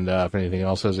 And if anything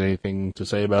else has anything to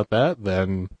say about that,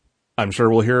 then I'm sure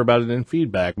we'll hear about it in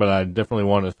feedback. But I definitely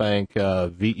want to thank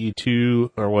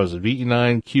VE2, or was it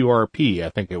VE9 QRP, I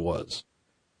think it was,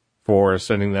 for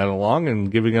sending that along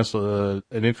and giving us an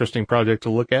interesting project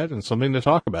to look at and something to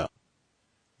talk about.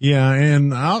 Yeah,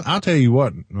 and I'll tell you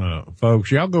what,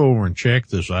 folks, y'all go over and check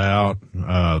this out.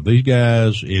 These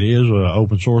guys, it is an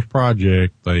open source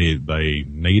project. They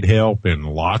need help in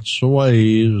lots of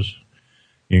ways,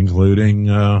 including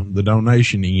the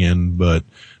donation end, but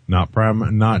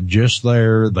not just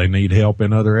there. They need help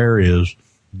in other areas,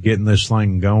 getting this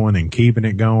thing going and keeping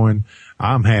it going.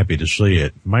 I'm happy to see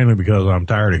it, mainly because I'm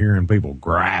tired of hearing people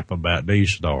gripe about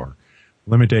D-Star.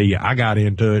 Let me tell you, I got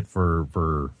into it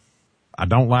for I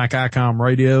don't like ICOM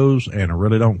radios, and I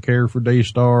really don't care for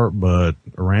D-Star, but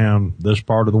around this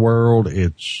part of the world,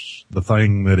 it's the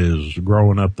thing that is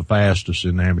growing up the fastest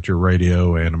in amateur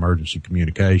radio and emergency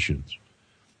communications.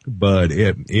 But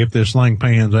if this thing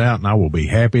pans out, and I will be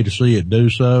happy to see it do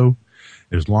so,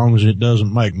 as long as it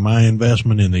doesn't make my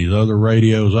investment in these other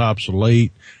radios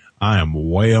obsolete, I am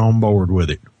way on board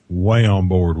with it. Way on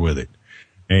board with it.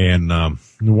 And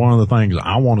one of the things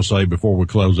I want to say before we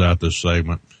close out this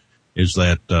segment is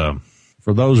that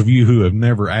for those of you who have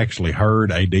never actually heard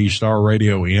a D-Star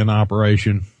radio in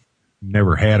operation,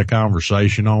 never had a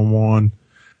conversation on one,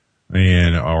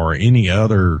 or any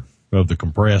other of the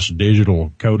compressed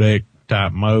digital codec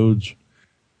type modes,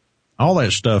 all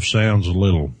that stuff sounds a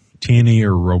little tinny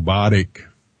or robotic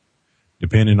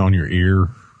depending on your ear.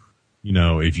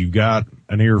 If you've got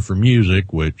an ear for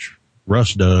music, which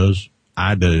Russ does,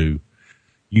 I do,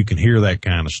 you can hear that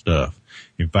kind of stuff.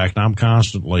 In fact, I'm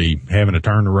constantly having to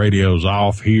turn the radios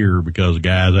off here because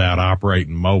guys out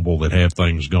operating mobile that have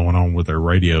things going on with their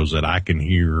radios that I can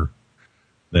hear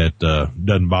that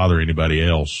doesn't bother anybody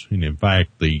else. And in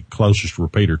fact, the closest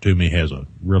repeater to me has a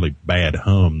really bad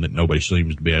hum that nobody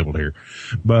seems to be able to hear.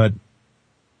 But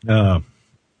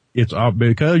it's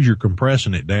because you're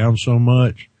compressing it down so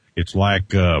much. It's like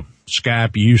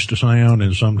Skype used to sound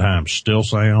and sometimes still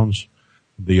sounds.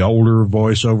 The older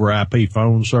voice over IP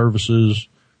phone services,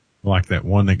 like that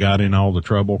one that got in all the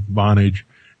trouble, Vonage,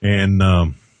 and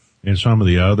some of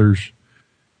the others,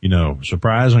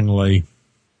 surprisingly,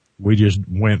 we just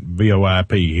went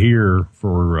VoIP here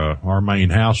for our main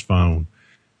house phone,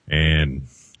 and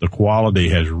the quality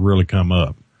has really come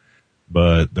up.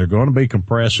 But they're going to be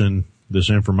compressing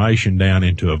this information down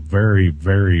into a very,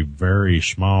 very, very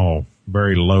small,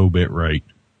 very low bit rate,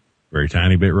 very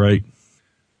tiny bit rate.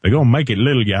 They're going to make it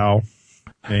little, y'all.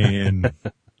 And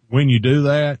when you do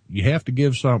that, you have to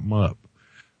give something up.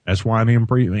 That's why an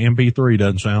MP3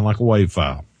 doesn't sound like a WAV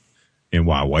file, and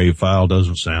why a WAV file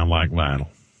doesn't sound like vinyl.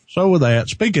 So with that,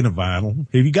 speaking of vinyl,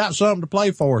 have you got something to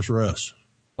play for us, Russ?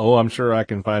 Oh, I'm sure I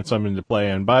can find something to play.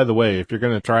 And by the way, if you're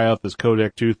going to try out this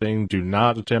Codec 2 thing, do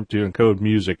not attempt to encode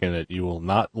music in it. You will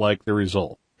not like the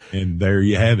result. And there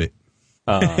you have it.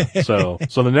 So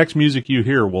the next music you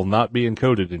hear will not be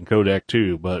encoded in Codec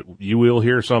 2, but you will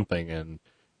hear something. And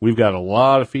we've got a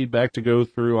lot of feedback to go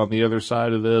through on the other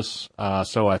side of this.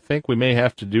 So I think we may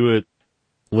have to do it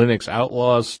Linux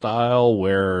Outlaws style,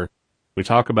 where we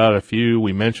talk about a few,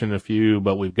 we mention a few,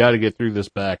 but we've got to get through this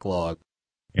backlog.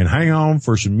 And hang on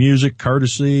for some music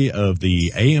courtesy of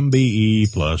the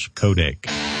AMBE plus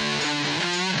Codec.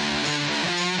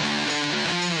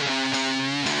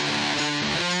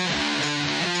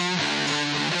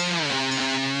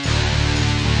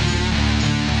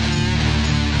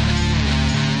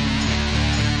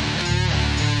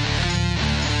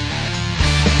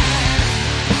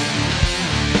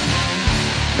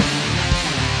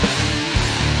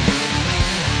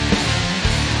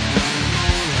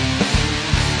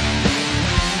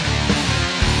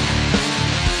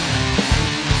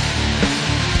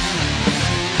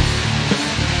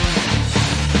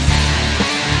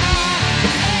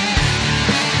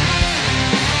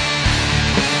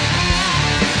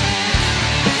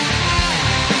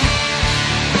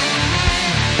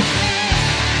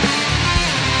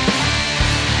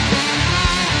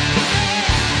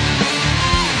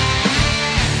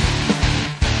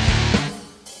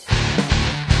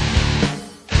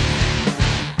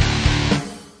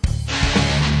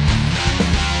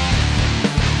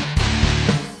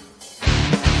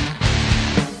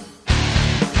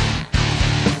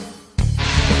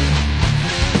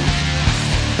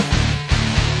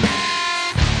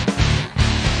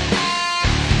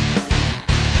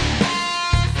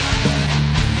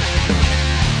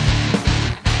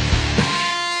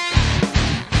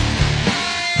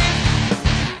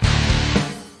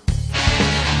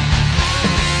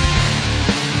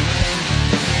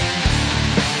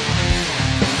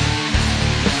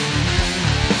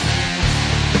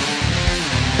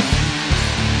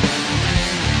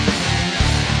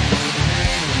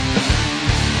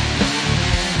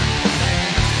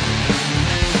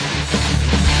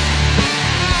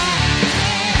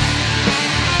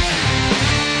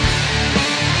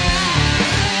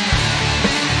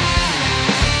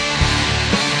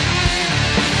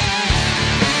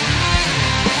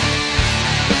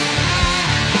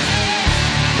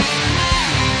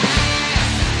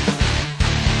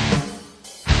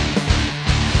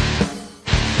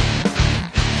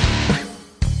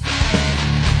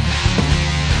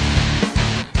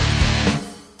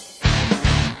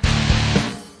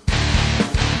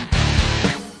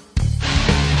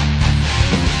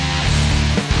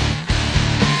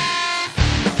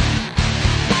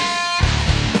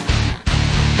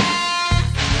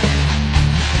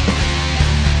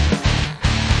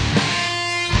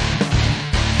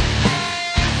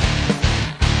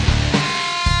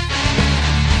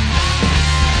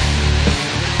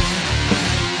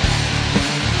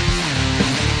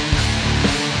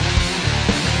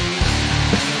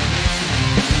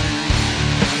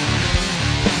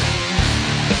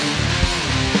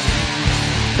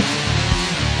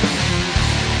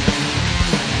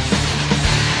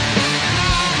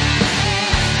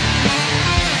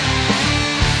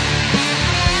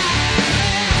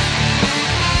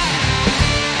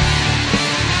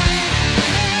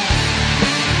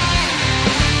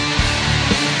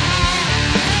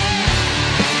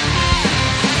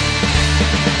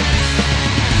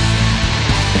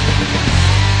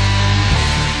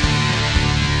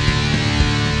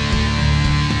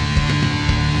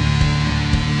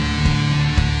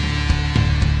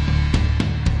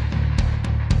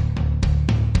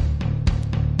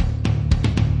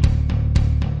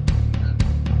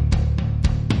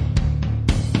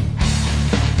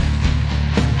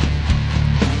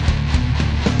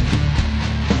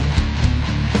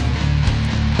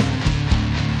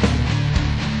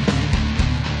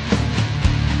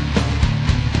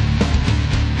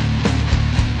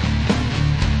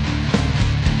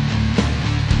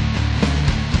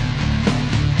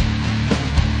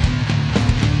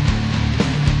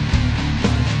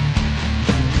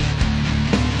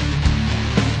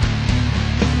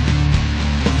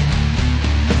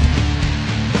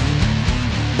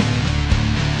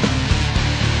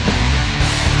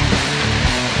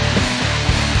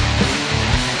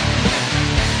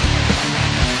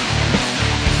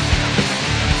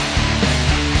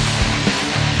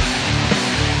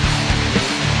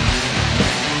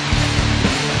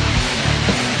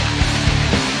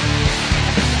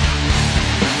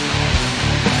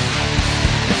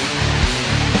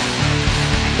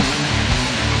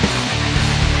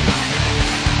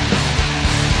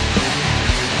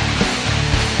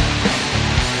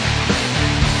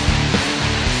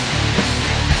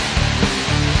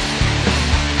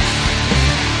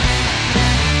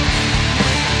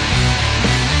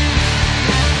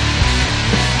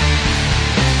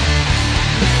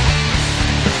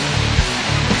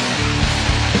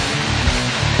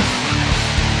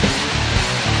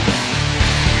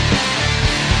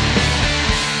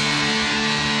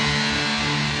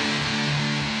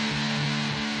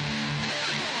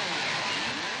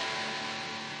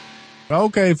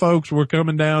 Okay, folks, we're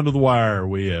coming down to the wire.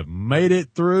 We have made it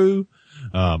through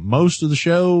most of the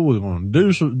show. We're going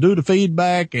to do the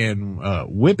feedback and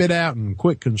whip it out in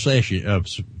quick concession.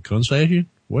 Concession?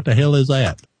 What the hell is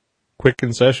that? Quick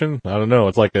concession? I don't know.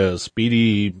 It's like a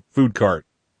speedy food cart.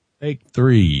 Take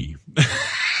 3.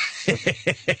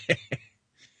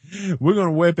 We're going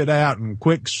to whip it out in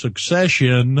quick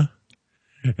succession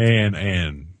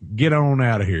and get on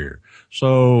out of here.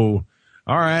 So,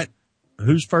 all right.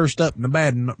 Who's first up in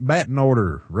the batting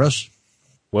order, Russ?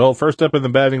 Well, first up in the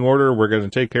batting order, we're going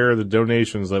to take care of the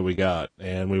donations that we got.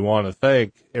 And we want to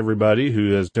thank everybody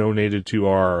who has donated to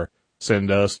our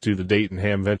Send Us to the Dayton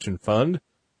Hamvention Fund.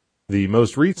 The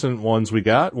most recent ones we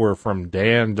got were from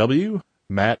Dan W.,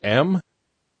 Matt M.,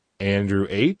 Andrew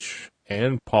H.,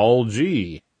 and Paul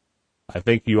G. I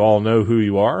think you all know who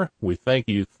you are. We thank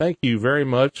you very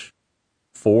much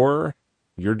for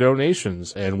your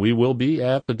donations, and we will be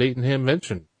at the Dayton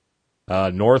Hamvention,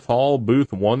 North Hall,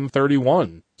 booth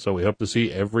 131. So we hope to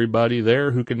see everybody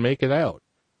there who can make it out.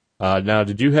 Now,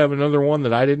 did you have another one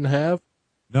that I didn't have?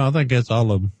 No, I think that's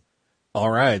all of them.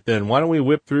 All right, then why don't we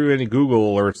whip through any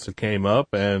Google alerts that came up,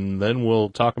 and then we'll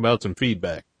talk about some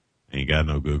feedback. Ain't got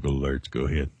no Google alerts. Go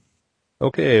ahead.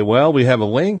 Okay, well, we have a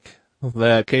link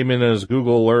that came in as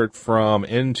Google alert from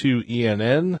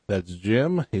N2ENN. That's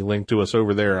Jim. He linked to us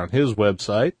over there on his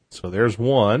website. So there's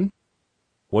one.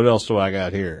 What else do I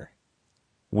got here?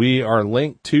 We are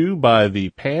linked to by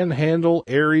the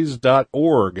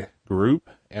panhandlearies.org group.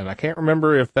 And I can't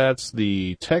remember if that's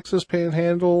the Texas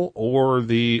Panhandle or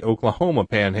the Oklahoma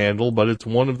Panhandle, but it's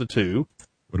one of the two.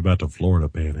 What about the Florida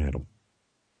Panhandle?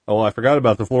 Oh, I forgot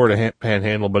about the Florida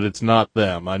Panhandle, but it's not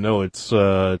them. I know it's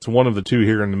one of the two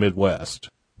here in the Midwest.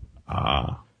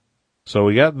 Ah. So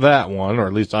we got that one, or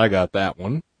at least I got that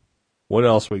one. What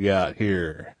else we got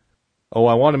here? Oh,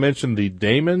 I want to mention the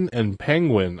Damon and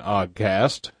Penguin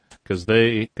Oddcast,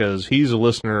 because he's a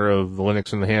listener of the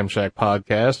Linux and the Ham Shack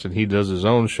podcast, and he does his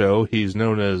own show. He's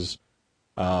known as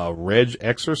Reg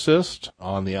Exorcist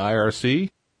on the IRC.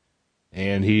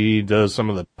 And he does some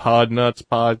of the Podnuts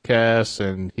podcasts,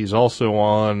 and he's also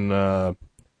on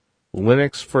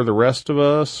Linux for the Rest of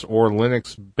Us, or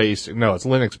Linux Basics. No, it's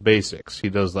Linux Basics. He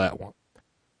does that one.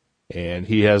 And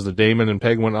he has the Damon and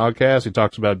Penguin Oddcast. He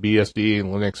talks about BSD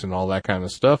and Linux and all that kind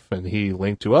of stuff, and he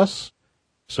linked to us.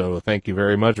 So thank you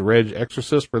very much, Reg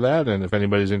Exorcist, for that. And if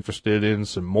anybody's interested in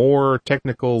some more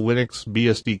technical Linux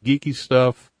BSD geeky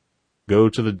stuff, go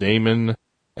to the Damon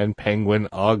and Penguin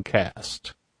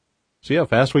Oddcast. See how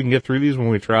fast we can get through these when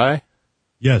we try?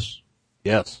 Yes.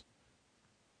 Yes.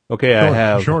 Okay, I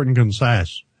have... Short and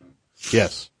concise.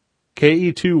 Yes.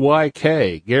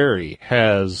 KE2YK, Gary,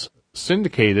 has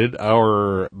syndicated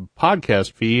our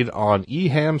podcast feed on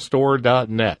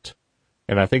ehamstore.net.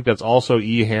 And I think that's also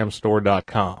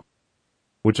ehamstore.com,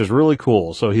 which is really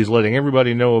cool. So he's letting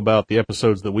everybody know about the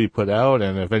episodes that we put out.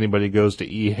 And if anybody goes to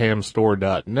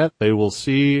ehamstore.net, they will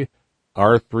see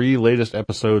our 3 latest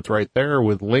episodes right there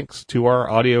with links to our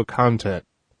audio content.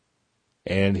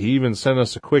 And he even sent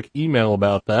us a quick email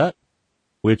about that,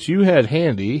 which you had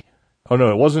handy. Oh no,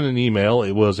 it wasn't an email.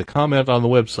 It was a comment on the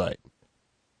website.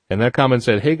 And that comment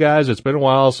said, "Hey guys, it's been a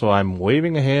while, so I'm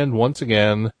waving a hand once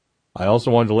again. I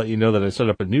also wanted to let you know that I set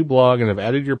up a new blog and have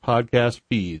added your podcast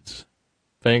feeds.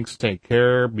 Thanks, take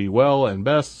care, be well, and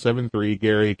best, 73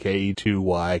 Gary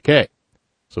KE2YK.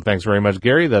 So thanks very much,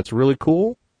 Gary. That's really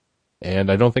cool.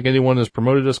 And I don't think anyone has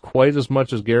promoted us quite as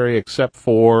much as Gary except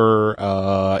for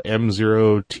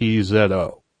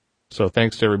M0TZO. So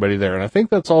thanks to everybody there. And I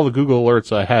think that's all the Google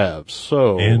alerts I have.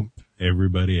 So and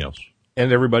everybody else.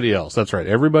 And everybody else. That's right.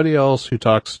 Everybody else who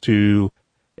talks to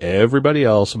everybody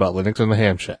else about Linux and the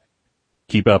Ham Shack.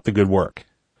 Keep up the good work.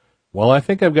 Well, I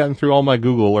think I've gotten through all my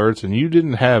Google alerts and you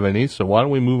didn't have any, so why don't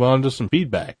we move on to some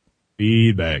feedback?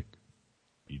 Feedback.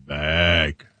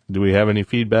 Do we have any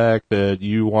feedback that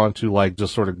you want to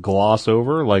just sort of gloss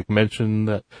over? Like mention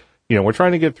that, we're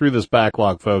trying to get through this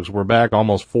backlog, folks. We're back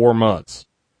almost 4 months.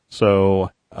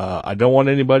 So, I don't want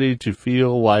anybody to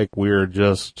feel like we're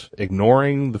just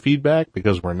ignoring the feedback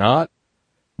because we're not.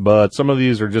 But some of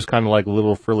these are just kind of like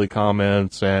little frilly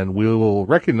comments, and we will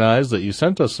recognize that you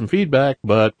sent us some feedback,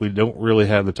 but we don't really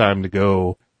have the time to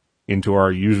go into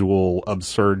our usual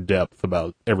absurd depth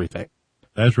about everything.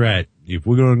 That's right. If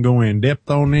we're going to go in depth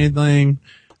on anything,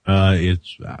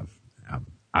 it's,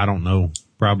 I don't know,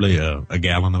 probably a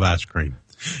gallon of ice cream.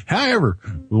 However,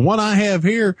 the one I have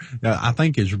here, I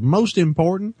think is most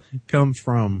important, comes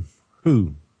from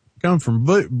who? Comes from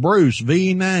Bruce,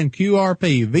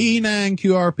 V9QRP,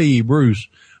 Bruce,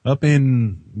 up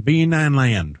in V9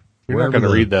 land. You're not going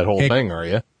to read that whole thing, are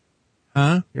you?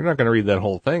 Huh? You're not going to read that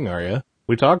whole thing, are you?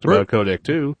 We talked about Codec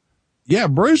 2. Yeah,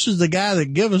 Bruce is the guy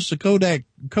that gave us the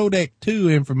Codec 2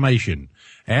 information.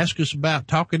 Ask us about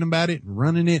talking about it and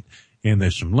running it. And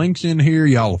there's some links in here.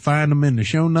 Y'all will find them in the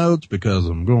show notes because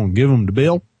I'm going to give them to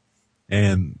Bill.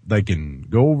 And they can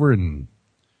go over and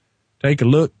take a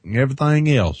look and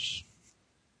everything else.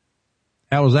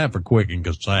 How was that for quick and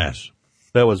concise?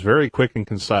 That was very quick and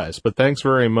concise. But thanks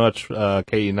very much,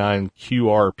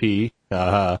 KE9QRP.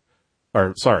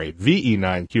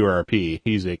 VE9QRP.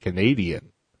 He's a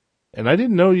Canadian. And I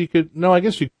didn't know you could, no, I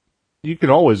guess you can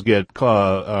always get,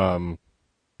 vanity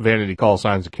call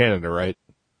signs in Canada, right?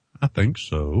 I think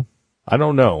so. I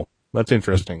don't know. That's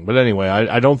interesting. But anyway,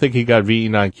 I don't think he got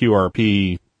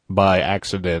VE9QRP by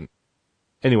accident.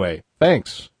 Anyway,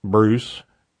 thanks, Bruce.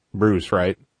 Bruce,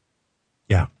 right?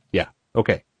 Yeah. Yeah.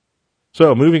 Okay.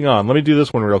 So moving on. Let me do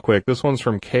this one real quick. This one's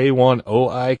from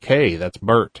K1OIK. That's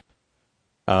Bert.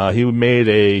 He made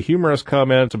a humorous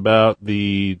comment about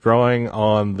the drawing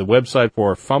on the website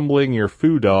for Fumbling Your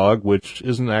Foo Dog, which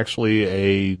isn't actually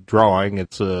a drawing.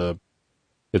 It's a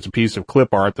piece of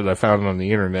clip art that I found on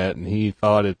the internet, and he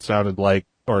thought it sounded like,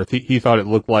 or he thought it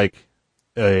looked like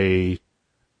a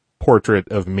portrait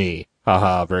of me.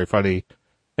 Haha, very funny.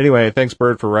 Anyway, thanks,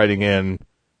 Bert, for writing in.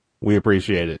 We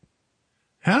appreciate it.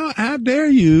 How dare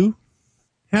you?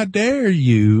 How dare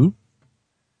you?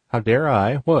 How dare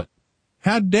I? What?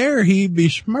 How dare he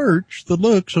besmirch the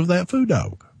looks of that foo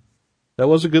dog? That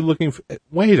was a good looking,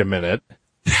 wait a minute.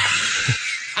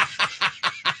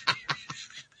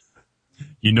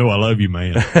 You know I love you,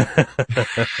 man.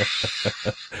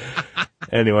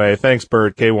 Anyway, thanks,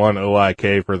 Bert,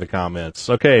 K1OIK, for the comments.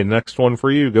 Okay, next one for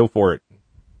you. Go for it.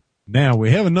 Now, we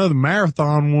have another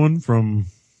marathon one from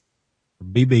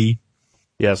BB.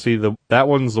 Yeah, see, that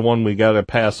one's the one we gotta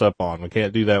pass up on. We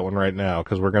can't do that one right now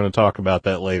because we're gonna talk about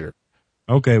that later.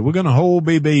 Okay, we're gonna hold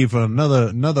BB for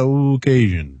another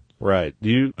occasion. Right.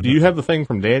 Do you have the thing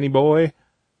from Danny Boy?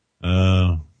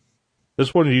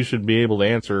 This one you should be able to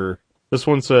answer. This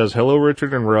one says, "Hello,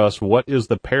 Richard and Russ. What is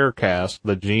the Pearcast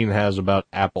that Gene has about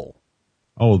Apple?"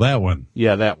 Oh, that one.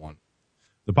 Yeah, that one.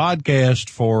 The podcast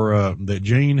for that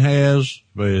Gene has,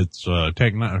 it's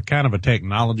kind of a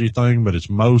technology thing, but it's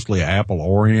mostly Apple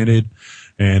oriented.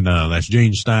 And that's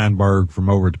Gene Steinberg from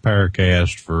over at the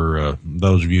Paracast for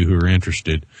those of you who are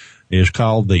interested. It's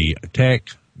called the Tech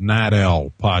Night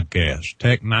Owl podcast,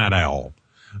 Tech Night Owl.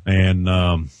 And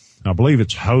I believe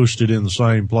it's hosted in the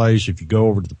same place. If you go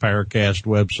over to the Paracast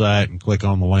website and click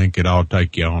on the link, it'll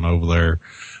take you on over there.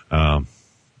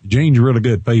 Gene's really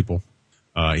good people.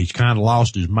 He's kind of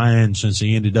lost his mind since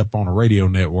he ended up on a radio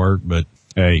network, but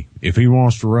hey, if he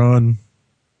wants to run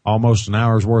almost an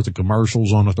hour's worth of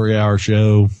commercials on a 3-hour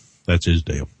show, that's his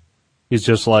deal. He's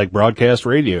just like broadcast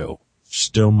radio.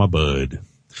 Still my bud.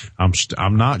 I'm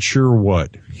not sure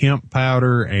what hemp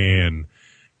powder and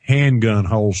handgun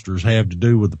holsters have to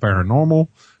do with the paranormal.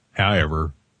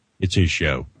 However, it's his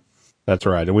show. That's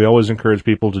right. And we always encourage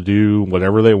people to do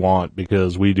whatever they want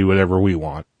because we do whatever we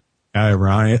want. However,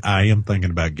 I am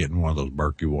thinking about getting one of those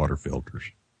Berkey water filters.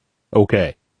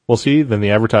 Okay. Well, see, then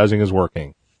the advertising is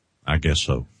working. I guess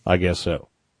so.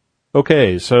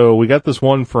 Okay, so we got this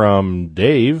one from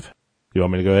Dave. Do you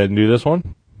want me to go ahead and do this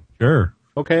one? Sure.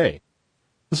 Okay.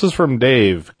 This is from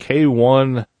Dave,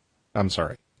 KI6ZHD.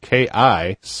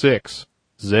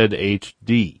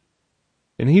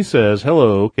 And he says,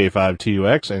 "Hello,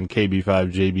 K5TUX and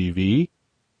KB5JBV.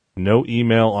 No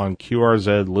email on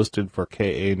QRZ listed for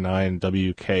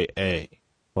KA9WKA.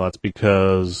 Well, that's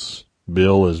because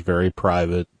Bill is very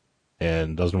private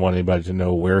and doesn't want anybody to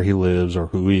know where he lives or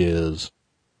who he is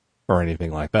or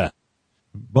anything like that.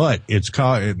 But it's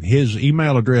called, his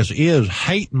email address is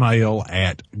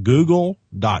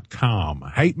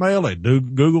hatemail@google.com.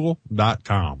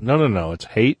 Hatemail@google.com. No. It's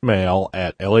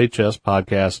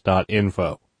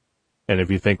hatemail@lhspodcast.info. And if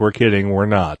you think we're kidding, we're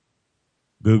not.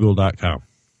 Google.com.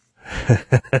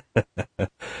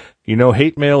 You know,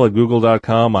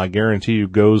 hatemail@google.com, I guarantee you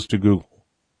goes to Google.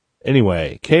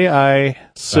 Anyway,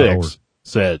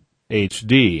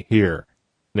 KI6ZHD here.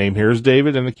 Name here is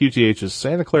David and the QTH is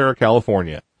Santa Clara,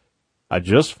 California. I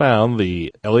just found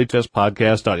the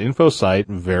LHSpodcast.info site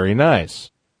very nice.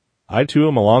 I too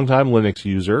am a longtime Linux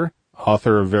user,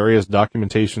 author of various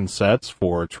documentation sets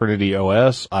for Trinity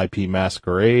OS, IP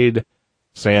Masquerade,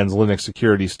 Sans Linux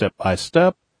Security Step by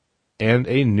Step, and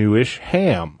a newish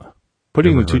ham.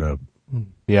 Putting the two,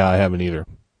 yeah, I haven't either.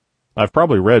 I've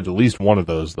probably read at least one of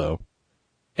those though.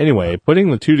 Anyway,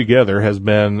 putting the two together has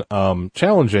been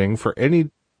challenging for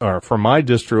my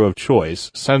distro of choice,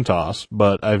 CentOS,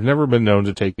 but I've never been known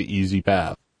to take the easy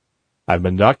path. I've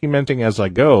been documenting as I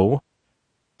go,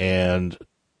 and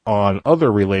on other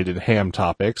related ham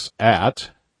topics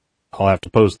at, I'll have to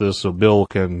post this so Bill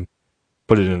can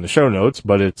put it in the show notes,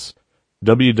 but it's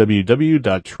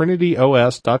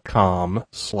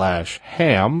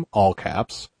www.trinityos.com/ham, all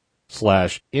caps,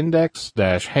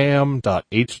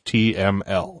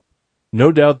 /index-ham.html. No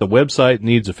doubt the website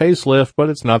needs a facelift, but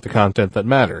it's not the content that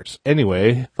matters.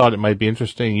 Anyway, thought it might be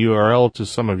interesting URL to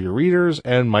some of your readers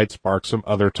and might spark some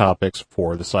other topics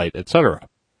for the site, etc.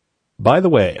 By the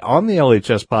way, on the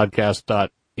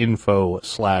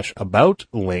lhspodcast.info/about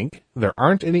link, there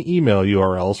aren't any email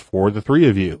URLs for the three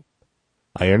of you.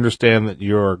 I understand that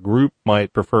your group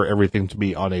might prefer everything to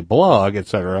be on a blog,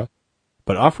 etc.,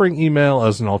 but offering email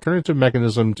as an alternative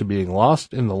mechanism to being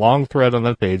lost in the long thread on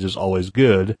that page is always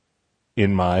good,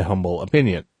 in my humble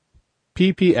opinion.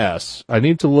 PPS, I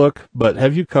need to look, but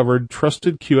have you covered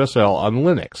Trusted QSL on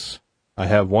Linux? I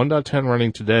have 1.10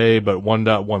 running today, but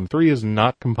 1.13 is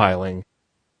not compiling.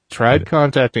 Tried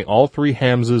contacting all three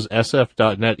Hams's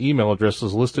sf.net email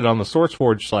addresses listed on the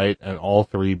SourceForge site, and all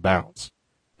three bounced.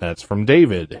 That's from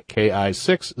David,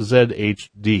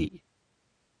 KI6ZHD.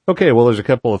 Okay, well, there's a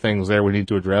couple of things there we need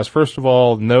to address. First of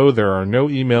all, no, there are no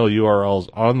email URLs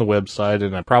on the website,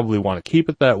 and I probably want to keep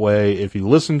it that way. If you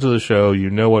listen to the show,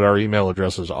 you know what our email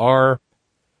addresses are.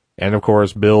 And, of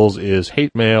course, Bill's is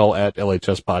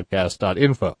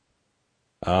hatemail@lhspodcast.info.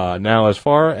 Now, as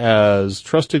far as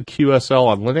Trusted QSL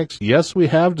on Linux, yes, we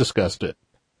have discussed it.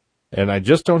 And I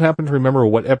just don't happen to remember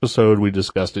what episode we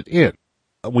discussed it in.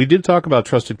 We did talk about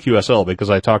Trusted QSL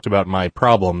because I talked about my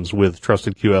problems with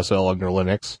Trusted QSL under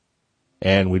Linux,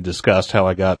 and we discussed how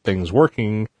I got things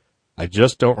working. I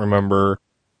just don't remember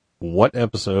what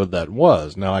episode that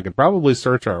was. Now, I could probably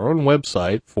search our own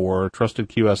website for Trusted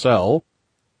QSL,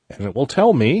 and it will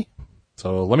tell me,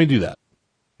 so let me do that.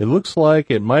 It looks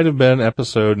like it might have been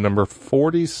episode number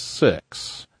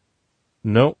 46.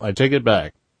 No, I take it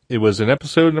back. It was in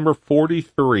episode number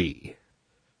 43.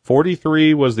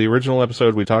 43 was the original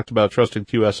episode we talked about Trusted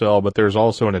QSL, but there's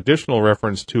also an additional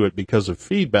reference to it because of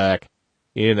feedback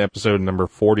in episode number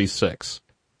 46.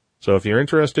 So if you're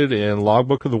interested in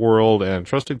Logbook of the World and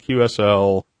Trusted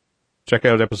QSL, check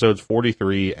out episodes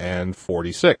 43 and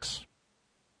 46.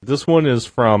 This one is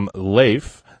from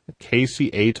Leif,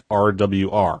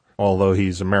 KC8RWR, although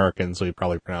he's American, so he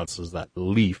probably pronounces that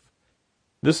Leaf.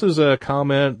 This is a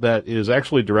comment that is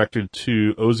actually directed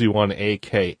to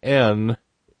OZ1AKN,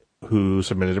 who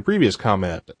submitted a previous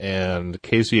comment, and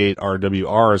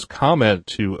KC8RWR's comment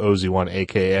to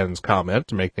OZ1AKN's comment,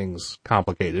 to make things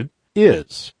complicated,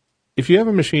 is, if you have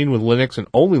a machine with Linux and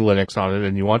only Linux on it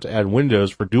and you want to add Windows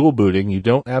for dual booting, you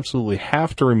don't absolutely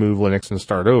have to remove Linux and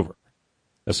start over.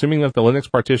 Assuming that the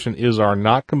Linux partition is or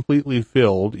not completely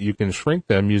filled, you can shrink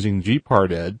them using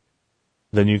gparted,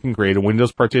 then you can create a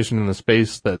Windows partition in the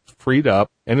space that's freed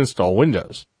up and install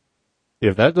Windows.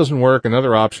 If that doesn't work,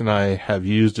 another option I have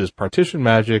used is Partition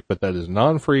Magic, but that is a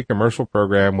non-free commercial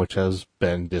program which has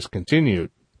been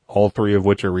discontinued, all three of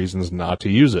which are reasons not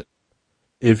to use it.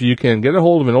 If you can get a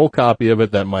hold of an old copy of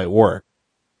it, that might work.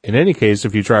 In any case,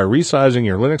 if you try resizing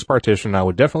your Linux partition, I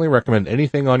would definitely recommend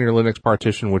anything on your Linux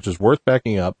partition which is worth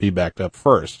backing up be backed up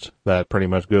first. That pretty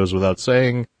much goes without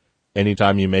saying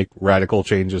anytime you make radical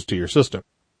changes to your system.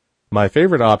 My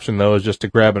favorite option, though, is just to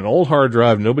grab an old hard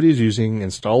drive nobody's using,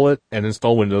 install it, and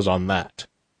install Windows on that.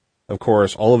 Of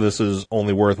course, all of this is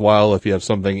only worthwhile if you have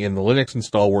something in the Linux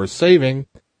install worth saving,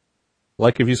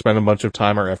 like if you spend a bunch of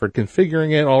time or effort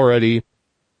configuring it already,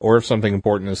 or if something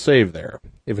important is saved there.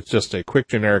 If it's just a quick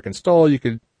generic install you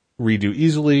could redo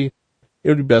easily, it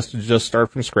would be best to just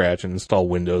start from scratch and install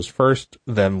Windows first,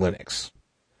 then Linux.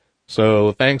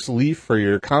 So thanks, Leaf, for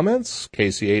your comments,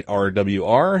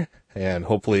 KC8RWR, and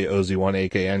hopefully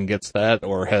OZ1AKN gets that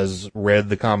or has read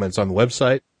the comments on the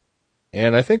website.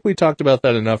 And I think we talked about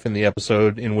that enough in the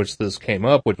episode in which this came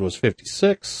up, which was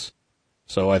 56.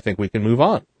 So I think we can move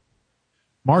on.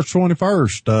 March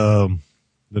 21st,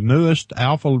 the newest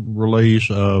alpha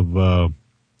release of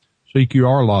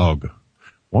CQR Log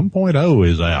 1.0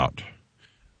 is out.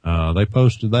 They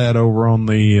posted that over on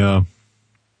the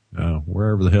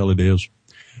wherever the hell it is,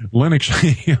 Linux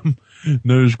Ham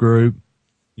news group.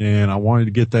 And I wanted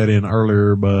to get that in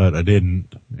earlier, but I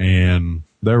didn't. And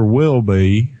there will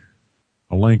be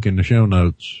a link in the show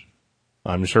notes.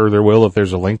 I'm sure there will if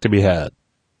there's a link to be had.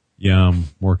 Yeah, I'm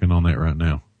working on that right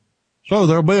now. So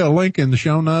there'll be a link in the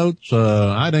show notes.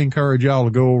 I'd encourage y'all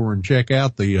to go over and check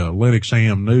out the Linux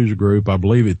Ham news group. I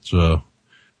believe it's at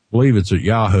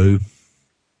Yahoo. If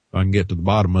I can get to the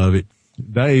bottom of it.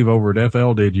 Dave over at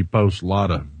FL posts a lot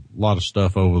of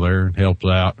stuff over there and helps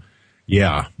out.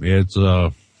 Yeah, it's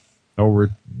over at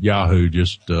Yahoo.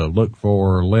 Just look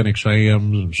for Linux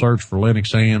hams and search for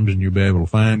Linux hams, and you'll be able to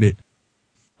find it.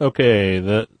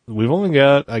 Okay, we've only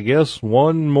got, I guess,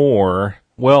 one more.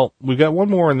 Well, we've got one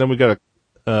more, and then we got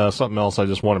something else I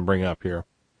just want to bring up here.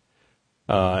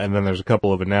 And then there's a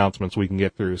couple of announcements we can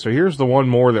get through. So here's the one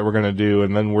more that we're going to do,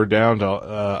 and then we're down to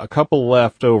a couple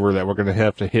left over that we're going to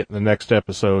have to hit in the next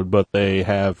episode, but they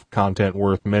have content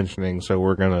worth mentioning, so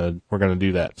we're going to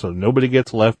do that. So nobody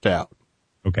gets left out.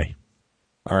 Okay.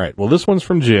 All right. Well, this one's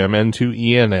from Jim,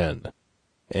 N2ENN,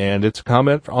 and it's a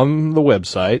comment on the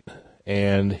website.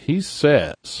 And he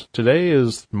says, today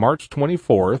is March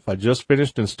 24th. I just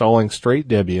finished installing Straight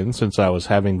Debian since I was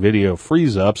having video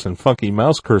freeze-ups and funky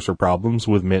mouse cursor problems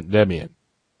with Mint Debian.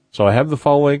 So I have the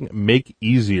following make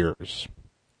easiers.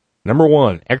 Number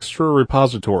 1, extra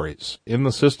repositories. In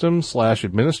the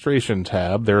System/Administration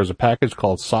tab, there is a package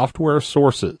called Software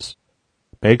Sources.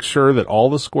 Make sure that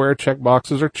all the square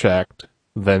checkboxes are checked,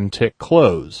 then tick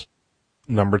Close.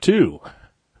 Number 2,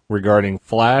 regarding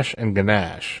Flash and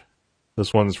Ganache.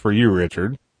 This one's for you,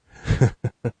 Richard.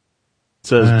 It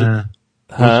says,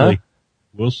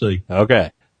 We'll see.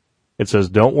 Okay. It says,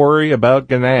 don't worry about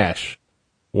Ganache.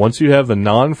 Once you have the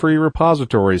non-free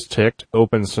repositories ticked,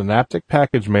 open Synaptic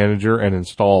Package Manager and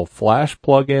install Flash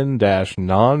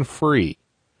plugin-non-free.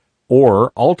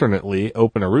 Or, alternately,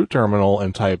 open a root terminal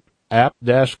and type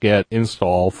apt-get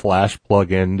install Flash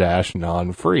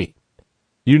plugin-non-free.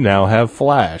 You now have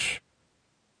Flash.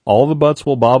 All the butts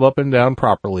will bob up and down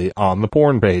properly on the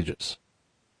porn pages.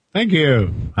 Thank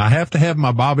you. I have to have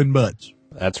my bobbing butts.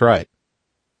 That's right.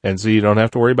 And so you don't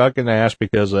have to worry about Ganache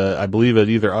because I believe it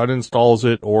either uninstalls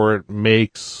it or it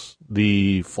makes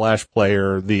the Flash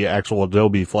player, the actual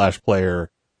Adobe Flash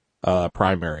player,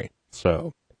 primary.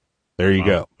 So there you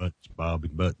go.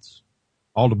 Bobbing butts.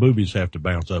 All the boobies have to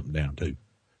bounce up and down too.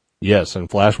 Yes, and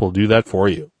Flash will do that for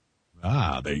you.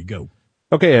 There you go.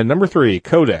 Okay, and number 3,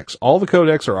 codecs. All the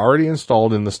codecs are already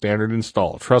installed in the standard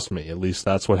install. Trust me, at least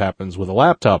that's what happens with a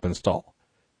laptop install.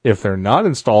 If they're not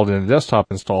installed in a desktop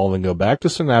install, then go back to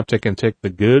Synaptic and tick the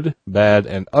good, bad,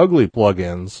 and ugly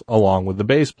plugins along with the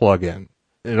base plugin.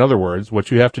 In other words,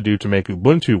 what you have to do to make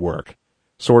Ubuntu work.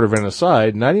 Sort of an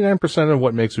aside, 99% of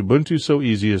what makes Ubuntu so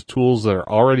easy is tools that are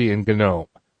already in GNOME.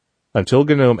 Until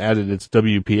GNOME added its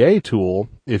WPA tool,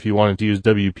 if you wanted to use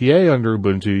WPA under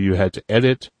Ubuntu, you had to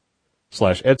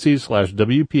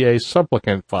edit/etc/WPA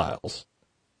supplicant files.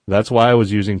 That's why I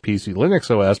was using PC Linux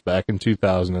OS back in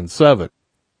 2007.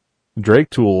 Drake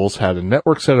Tools had a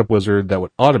network setup wizard that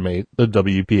would automate the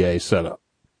WPA setup.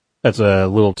 That's a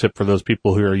little tip for those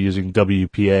people who are using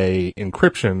WPA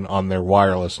encryption on their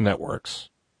wireless networks.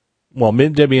 Well,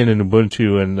 Mint Debian and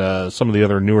Ubuntu and some of the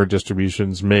other newer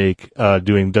distributions make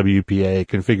doing WPA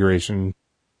configuration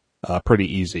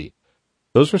pretty easy.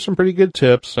 Those are some pretty good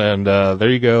tips, and there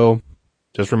you go.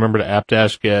 Just remember to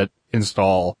apt-get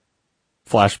install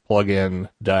Flash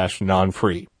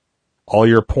plugin-non-free. All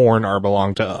your porn are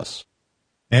belong to us.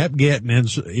 Apt-get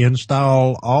and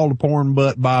install all the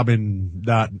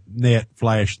pornbuttbobbing.net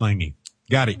Flash thingy.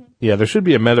 Got it. Yeah, there should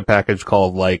be a meta package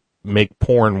called, like, Make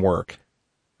Porn Work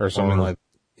or something like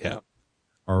that. Yeah.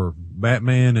 Or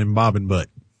Batman and Bobbin Butt.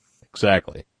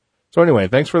 Exactly. So anyway,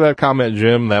 thanks for that comment,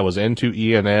 Jim. That was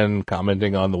N2ENN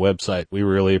commenting on the website. We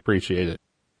really appreciate it.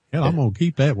 Hell, I'm going to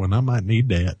keep that one. I might need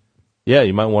that. Yeah,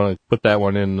 you might want to put that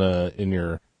one in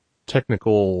your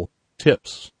technical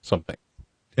tips something.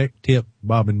 Tech tip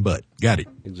Bobbin Butt. Got it.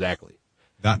 Exactly.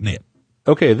 .net.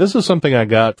 Okay, this is something I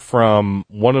got from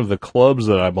one of the clubs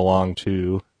that I belong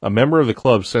to. A member of the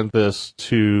club sent this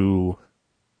to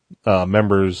other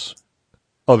members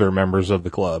of the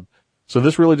club. So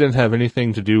this really didn't have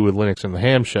anything to do with Linux in the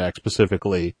Ham Shack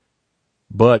specifically,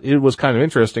 but it was kind of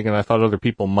interesting, and I thought other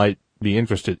people might be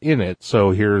interested in it.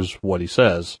 So here's what he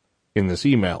says in this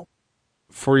email.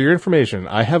 For your information,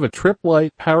 I have a Trip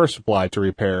Lite power supply to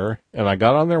repair, and I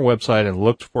got on their website and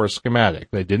looked for a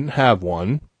schematic. They didn't have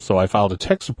one, so I filed a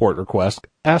tech support request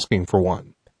asking for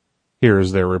one. Here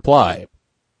is their reply.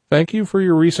 Thank you for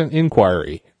your recent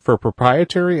inquiry. For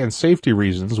proprietary and safety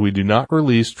reasons, we do not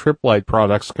release Trip Lite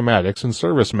product schematics and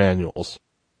service manuals.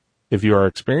 If you are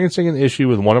experiencing an issue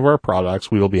with one of our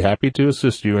products, we will be happy to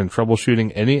assist you in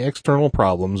troubleshooting any external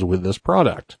problems with this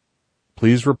product.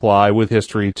 Please reply with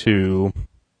history to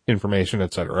information,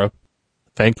 etc.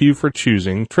 Thank you for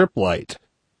choosing Trip Lite.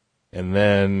 And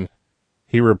then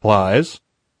he replies,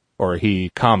 or he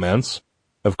comments,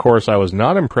 of course I was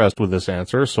not impressed with this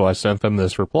answer, so I sent them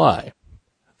this reply.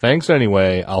 Thanks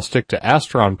anyway, I'll stick to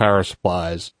Astron power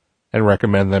supplies and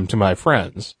recommend them to my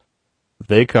friends.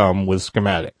 They come with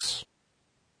schematics.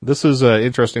 This is an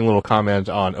interesting little comment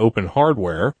on open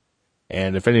hardware,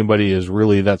 And if anybody is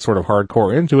really that sort of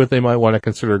hardcore into it, they might want to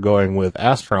consider going with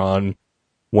Astron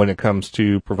when it comes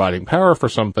to providing power for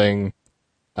something,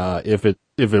 if it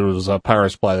was a power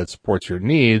supply that supports your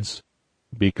needs,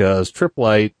 because Tripp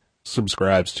Lite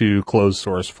subscribes to closed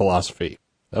source philosophy.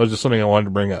 That was just something I wanted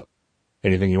to bring up.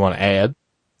 Anything you want to add?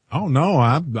 Oh no,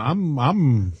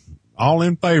 I'm all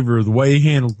in favor of the way he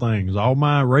handled things. All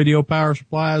my radio power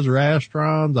supplies are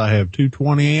Astrons. I have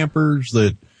 220 amperes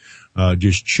that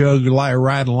just chug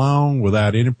right along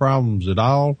without any problems at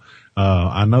all.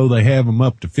 I know they have them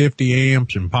up to 50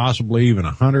 amps and possibly even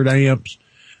 100 amps,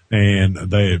 and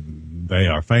they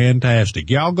are fantastic.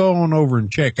 Y'all go on over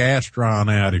and check Astron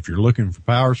out if you're looking for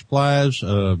power supplies.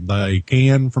 They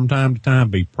can from time to time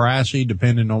be pricey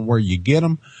depending on where you get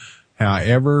them.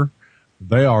 However,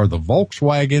 they are the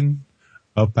Volkswagen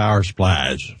of power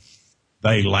supplies.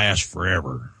 They last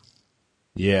forever.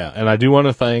 Yeah, and I do want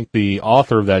to thank the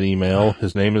author of that email.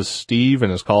 His name is Steve,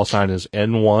 and his call sign is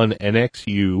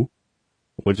N1NXU,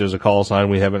 which is a call sign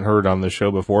we haven't heard on the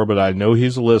show before, but I know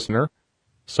he's a listener,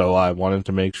 so I wanted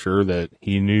to make sure that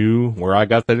he knew where I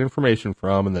got that information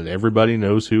from and that everybody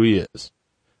knows who he is.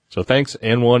 So thanks,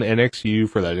 N1NXU,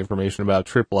 for that information about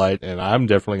Tripp Lite, and I'm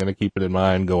definitely going to keep it in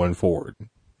mind going forward.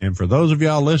 And for those of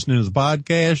y'all listening to the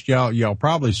podcast, y'all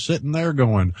probably sitting there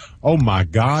going, oh my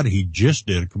God, he just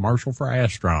did a commercial for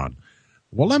Astron.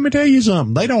 Well, let me tell you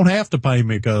something. They don't have to pay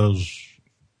me because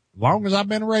as long as I've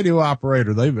been a radio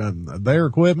operator, their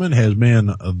equipment has been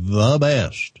the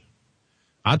best.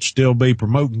 I'd still be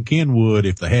promoting Kenwood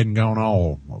if they hadn't gone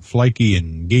all flaky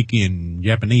and geeky and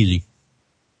Japanesey.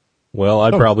 Well,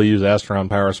 I'd probably use Astron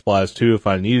power supplies too if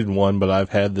I needed one, but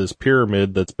I've had this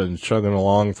Pyramid that's been chugging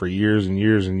along for years and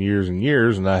years and years and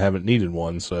years, and I haven't needed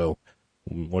one. So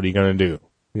what are you going to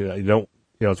do?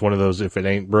 It's one of those, if it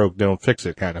ain't broke, don't fix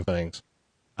it kind of things.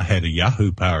 I had a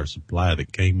Yahoo power supply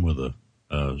that came with a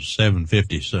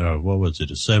 750, what was it,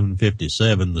 a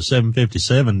 757. The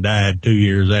 757 died 2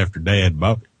 years after Dad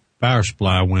bought it. Power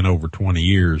supply went over 20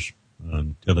 years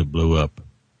until it blew up.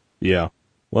 Yeah.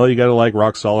 Well, you gotta like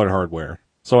rock solid hardware.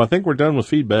 So I think we're done with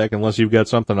feedback unless you've got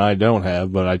something I don't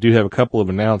have, but I do have a couple of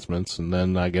announcements and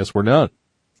then I guess we're done.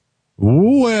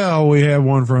 Well, we have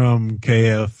one from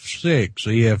KF6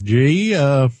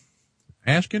 EFG,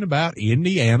 asking about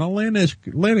Indiana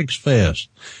Linux Fest.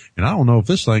 And I don't know if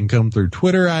this thing come through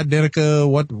Twitter, Identica,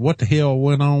 what the hell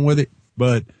went on with it,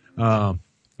 but,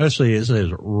 let's see, it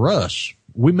says, Russ,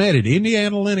 we met at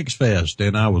Indiana Linux Fest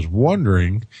and I was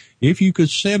wondering if you could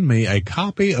send me a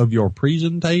copy of your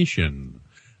presentation.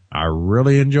 I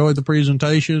really enjoyed the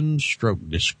presentation,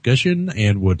 discussion,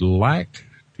 and would like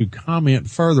to comment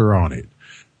further on it.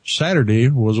 Saturday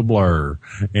was a blur,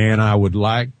 and I would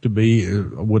like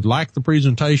the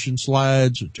presentation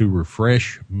slides to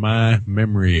refresh my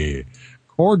memory.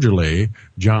 Cordially,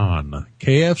 John,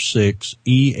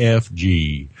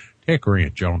 KF6EFG, Tech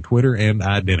Wrench on Twitter and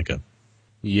Identica.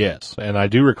 Yes, and I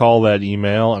do recall that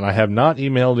email, and I have not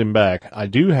emailed him back. I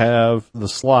do have the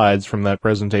slides from that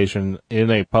presentation in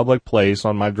a public place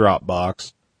on my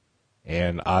Dropbox,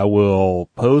 and I will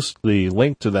post the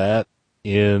link to that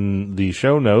in the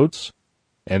show notes,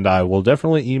 and I will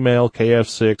definitely email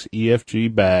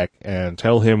KF6EFG back and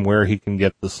tell him where he can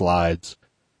get the slides,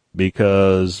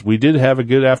 because we did have a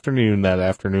good afternoon that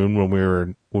afternoon when we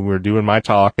were doing my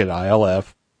talk at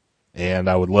ILF. And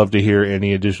I would love to hear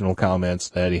any additional comments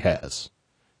that he has.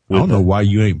 I don't know why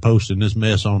you ain't posting this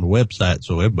mess on the website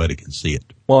so everybody can see it.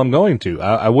 Well, I'm going to.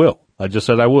 I will. I just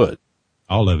said I would.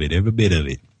 All of it, every bit of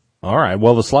it. All right.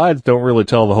 Well, the slides don't really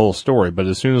tell the whole story, but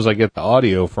as soon as I get the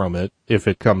audio from it, if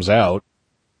it comes out,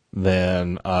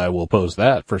 then I will post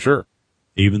that for sure.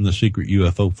 Even the secret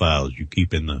UFO files you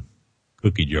keep in the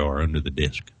cookie jar under the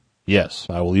disk. Yes.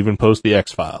 I will even post the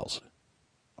X-Files.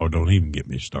 Oh, don't even get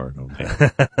me started on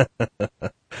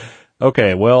that.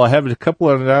 Okay, well, I have a couple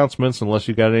of announcements unless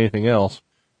you got anything else.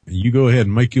 You go ahead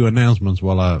and make your announcements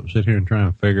while I sit here and try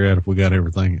and figure out if we got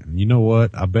everything. And you know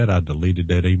what? I bet I deleted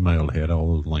that email that had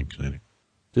all those links in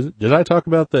it. Did I talk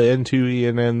about the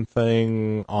N2ENN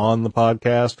thing on the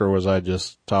podcast, or was I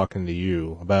just talking to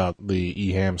you about the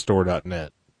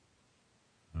ehamstore.net?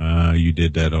 You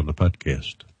did that on the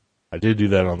podcast. I did do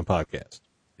that on the podcast.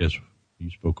 Yes. You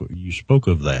spoke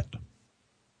of that.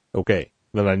 Okay,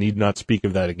 then I need not speak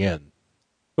of that again.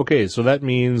 Okay, so that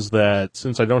means that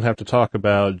since I don't have to talk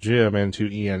about Jim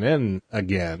N2ENN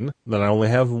again, then I only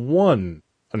have one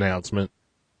announcement.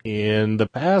 In the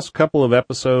past couple of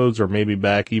episodes, or maybe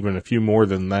back even a few more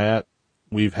than that,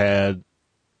 we've had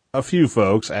a few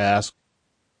folks ask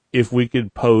if we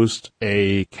could post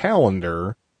a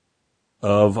calendar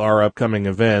of our upcoming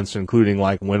events, including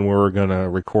like when we're going to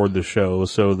record the show,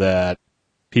 so that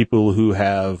people who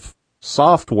have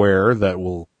software that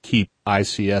will keep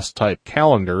ICS type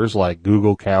calendars like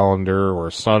Google Calendar or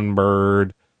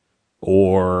Sunbird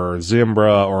or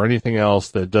Zimbra or anything else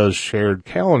that does shared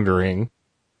calendaring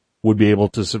would be able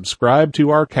to subscribe to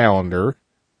our calendar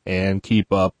and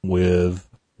keep up with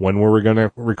when we're going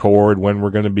to record, when we're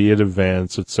going to be at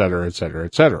events, et cetera, et cetera,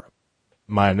 et cetera.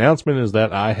 My announcement is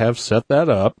that I have set that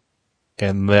up,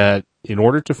 and that in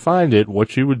order to find it,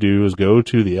 what you would do is go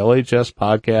to the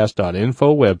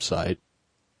lhspodcast.info website,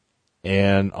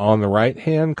 and on the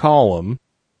right-hand column,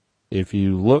 if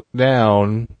you look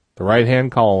down the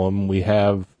right-hand column, we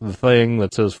have the thing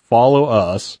that says follow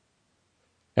us,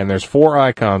 and there's 4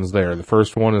 icons there. The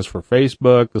first one is for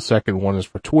Facebook, the second one is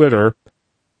for Twitter,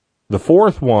 the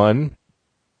fourth one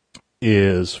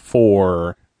is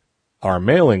for our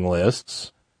mailing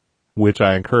lists, which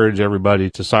I encourage everybody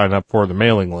to sign up for the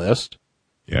mailing list.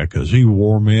 Yeah, 'cause he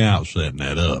wore me out setting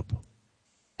that up.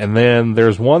 And then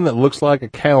there's one that looks like a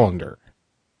calendar,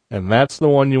 and that's the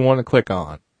one you want to click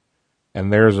on.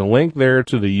 And there's a link there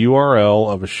to the URL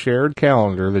of a shared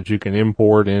calendar that you can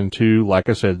import into, like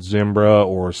I said, Zimbra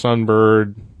or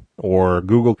Sunbird or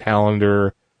Google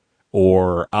Calendar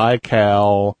or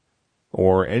iCal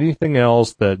or anything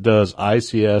else that does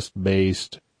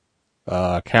ICS-based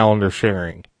calendar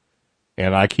sharing.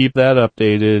 And I keep that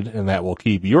updated, and that will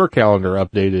keep your calendar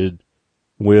updated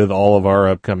with all of our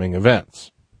upcoming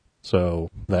events. So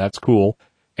that's cool.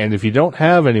 And if you don't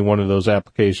have any one of those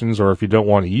applications, or if you don't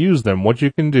want to use them, what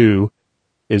you can do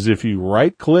is if you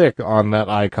right-click on that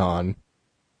icon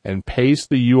and paste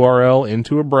the URL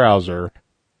into a browser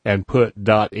and put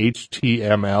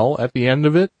 .html at the end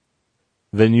of it,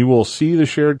 then you will see the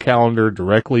shared calendar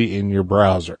directly in your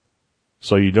browser.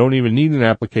 So you don't even need an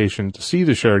application to see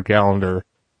the shared calendar.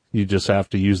 You just have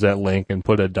to use that link and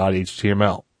put a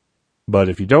 .html. But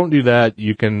if you don't do that,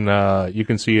 you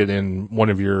can see it in one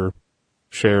of your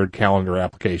shared calendar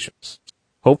applications.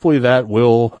 Hopefully that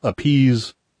will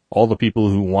appease all the people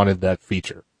who wanted that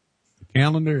feature. The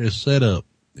calendar is set up,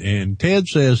 and Ted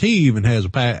says he even has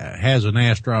an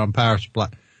Astron power supply.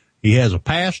 He has a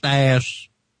past ass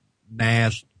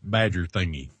NAS Badger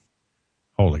thingy.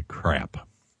 Holy crap.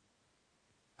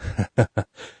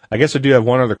 I guess I do have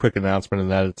one other quick announcement,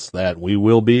 and that's that we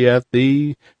will be at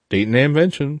the Dayton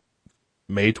Amvention,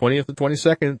 May 20th to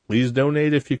 22nd. Please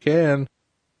donate if you can.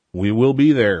 We will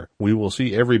be there. We will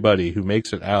see everybody who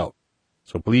makes it out.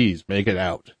 So please make it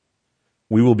out.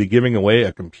 We will be giving away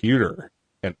a computer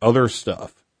and other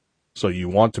stuff. So you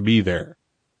want to be there.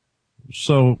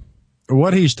 So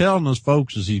what he's telling us,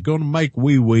 folks, is he's going to make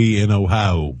wee-wee in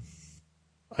Ohio.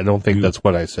 I don't think that's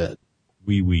what I said.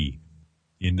 Wee-wee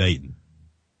in Dayton.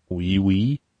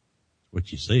 Wee-wee?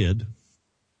 What you said.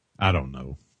 I don't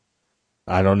know.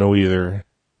 I don't know either.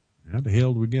 How the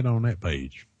hell do we get on that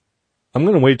page? I'm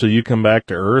going to wait till you come back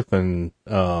to Earth, and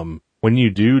when you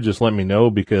do, just let me know,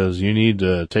 because you need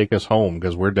to take us home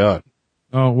because we're done.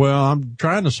 Oh, well, I'm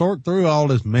trying to sort through all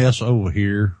this mess over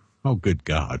here. Oh, good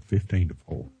God, 15 to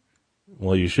 4.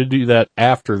 Well, you should do that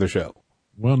after the show.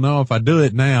 Well, no, if I do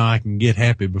it now, I can get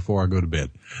happy before I go to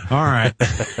bed. All right.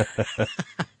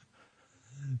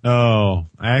 Oh,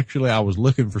 actually, I was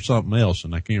looking for something else,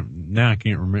 and I can't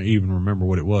even remember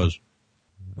what it was.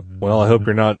 Well, I hope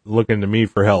you're not looking to me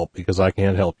for help, because I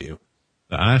can't help you.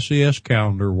 The ICS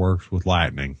calendar works with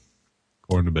Lightning,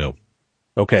 according to Bill.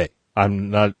 Okay. I'm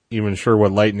not even sure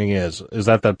what Lightning is. Is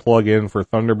that plug-in for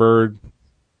Thunderbird?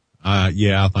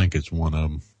 Yeah, I think it's one of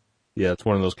them. Yeah, it's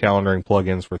one of those calendaring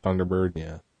plugins for Thunderbird.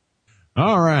 Yeah.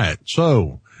 All right.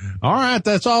 So, all right.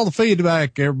 That's all the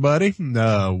feedback, everybody.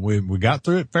 We got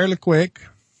through it fairly quick.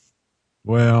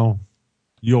 Well,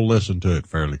 you'll listen to it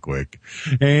fairly quick.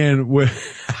 And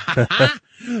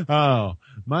oh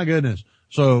my goodness.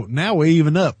 So now we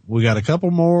even up. We got a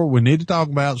couple more we need to talk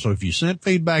about. So if you sent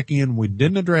feedback in, we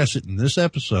didn't address it in this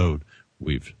episode,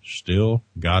 we've still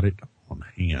got it on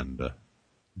hand,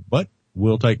 but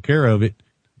we'll take care of it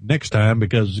next time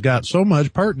because it's got so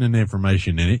much pertinent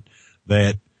information in it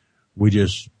that we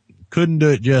just couldn't do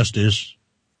it justice.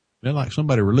 Felt like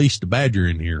somebody released the Badger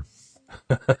in here.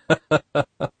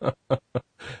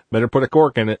 Better put a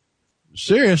cork in it.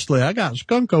 Seriously, I got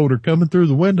skunk odor coming through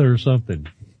the window or something.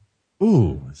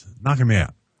 Ooh, it's knocking me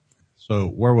out. So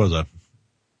where was I?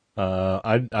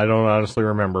 I don't honestly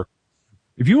remember.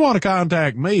 If you want to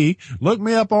contact me, look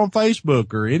me up on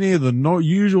Facebook or any of the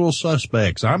usual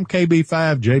suspects. I'm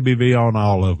KB5JBV on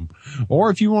all of them.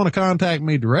 Or if you want to contact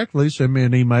me directly, send me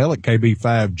an email at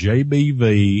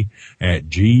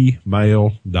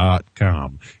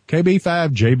kb5jbv@gmail.com.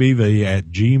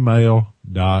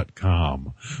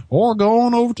 kb5jbv@gmail.com. Or go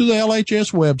on over to the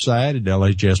LHS website at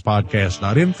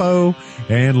lhspodcast.info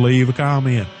and leave a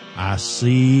comment. I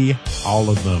see all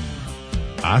of them.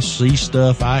 I see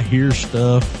stuff. I hear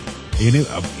stuff.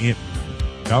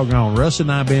 Doggone, Russ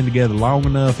and I have been together long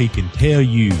enough. He can tell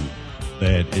you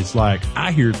that it's like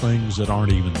I hear things that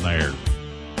aren't even there.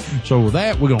 So with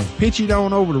that, we're going to pitch it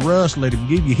on over to Russ, let him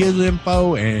give you his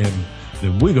info, and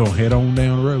then we're going to head on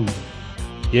down the road.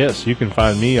 Yes, you can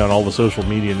find me on all the social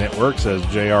media networks as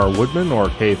J.R. Woodman or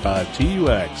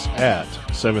K5TUX at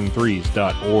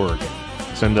 73s.org.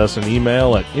 Send us an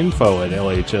email at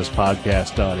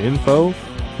info@lhspodcast.info.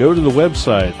 Go to the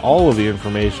website. All of the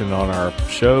information on our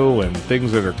show and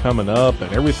things that are coming up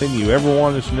and everything you ever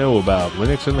wanted to know about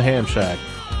Linux and the Ham Shack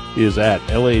is at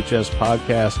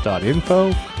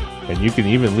lhspodcast.info. And you can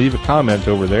even leave a comment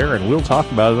over there and we'll talk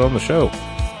about it on the show.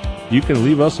 You can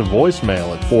leave us a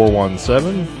voicemail at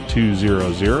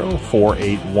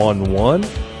 417-200-4811.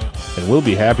 And we'll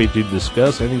be happy to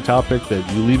discuss any topic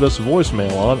that you leave us a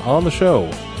voicemail on the show.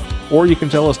 Or you can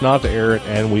tell us not to air it,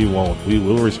 and we won't. We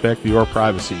will respect your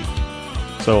privacy.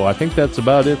 So I think that's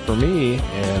about it for me.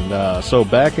 And so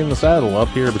back in the saddle up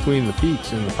here between the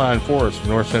peaks in the Pine Forest of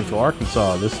north central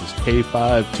Arkansas, this is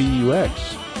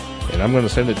K5TUX. And I'm going to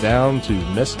send it down to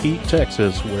Mesquite,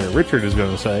 Texas, where Richard is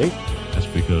going to say, that's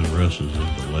because Russ is in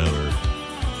the leather.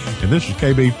 And this is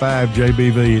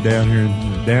KB5JBV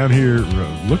down here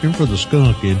looking for the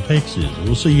skunk in Texas.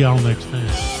 We'll see y'all next time.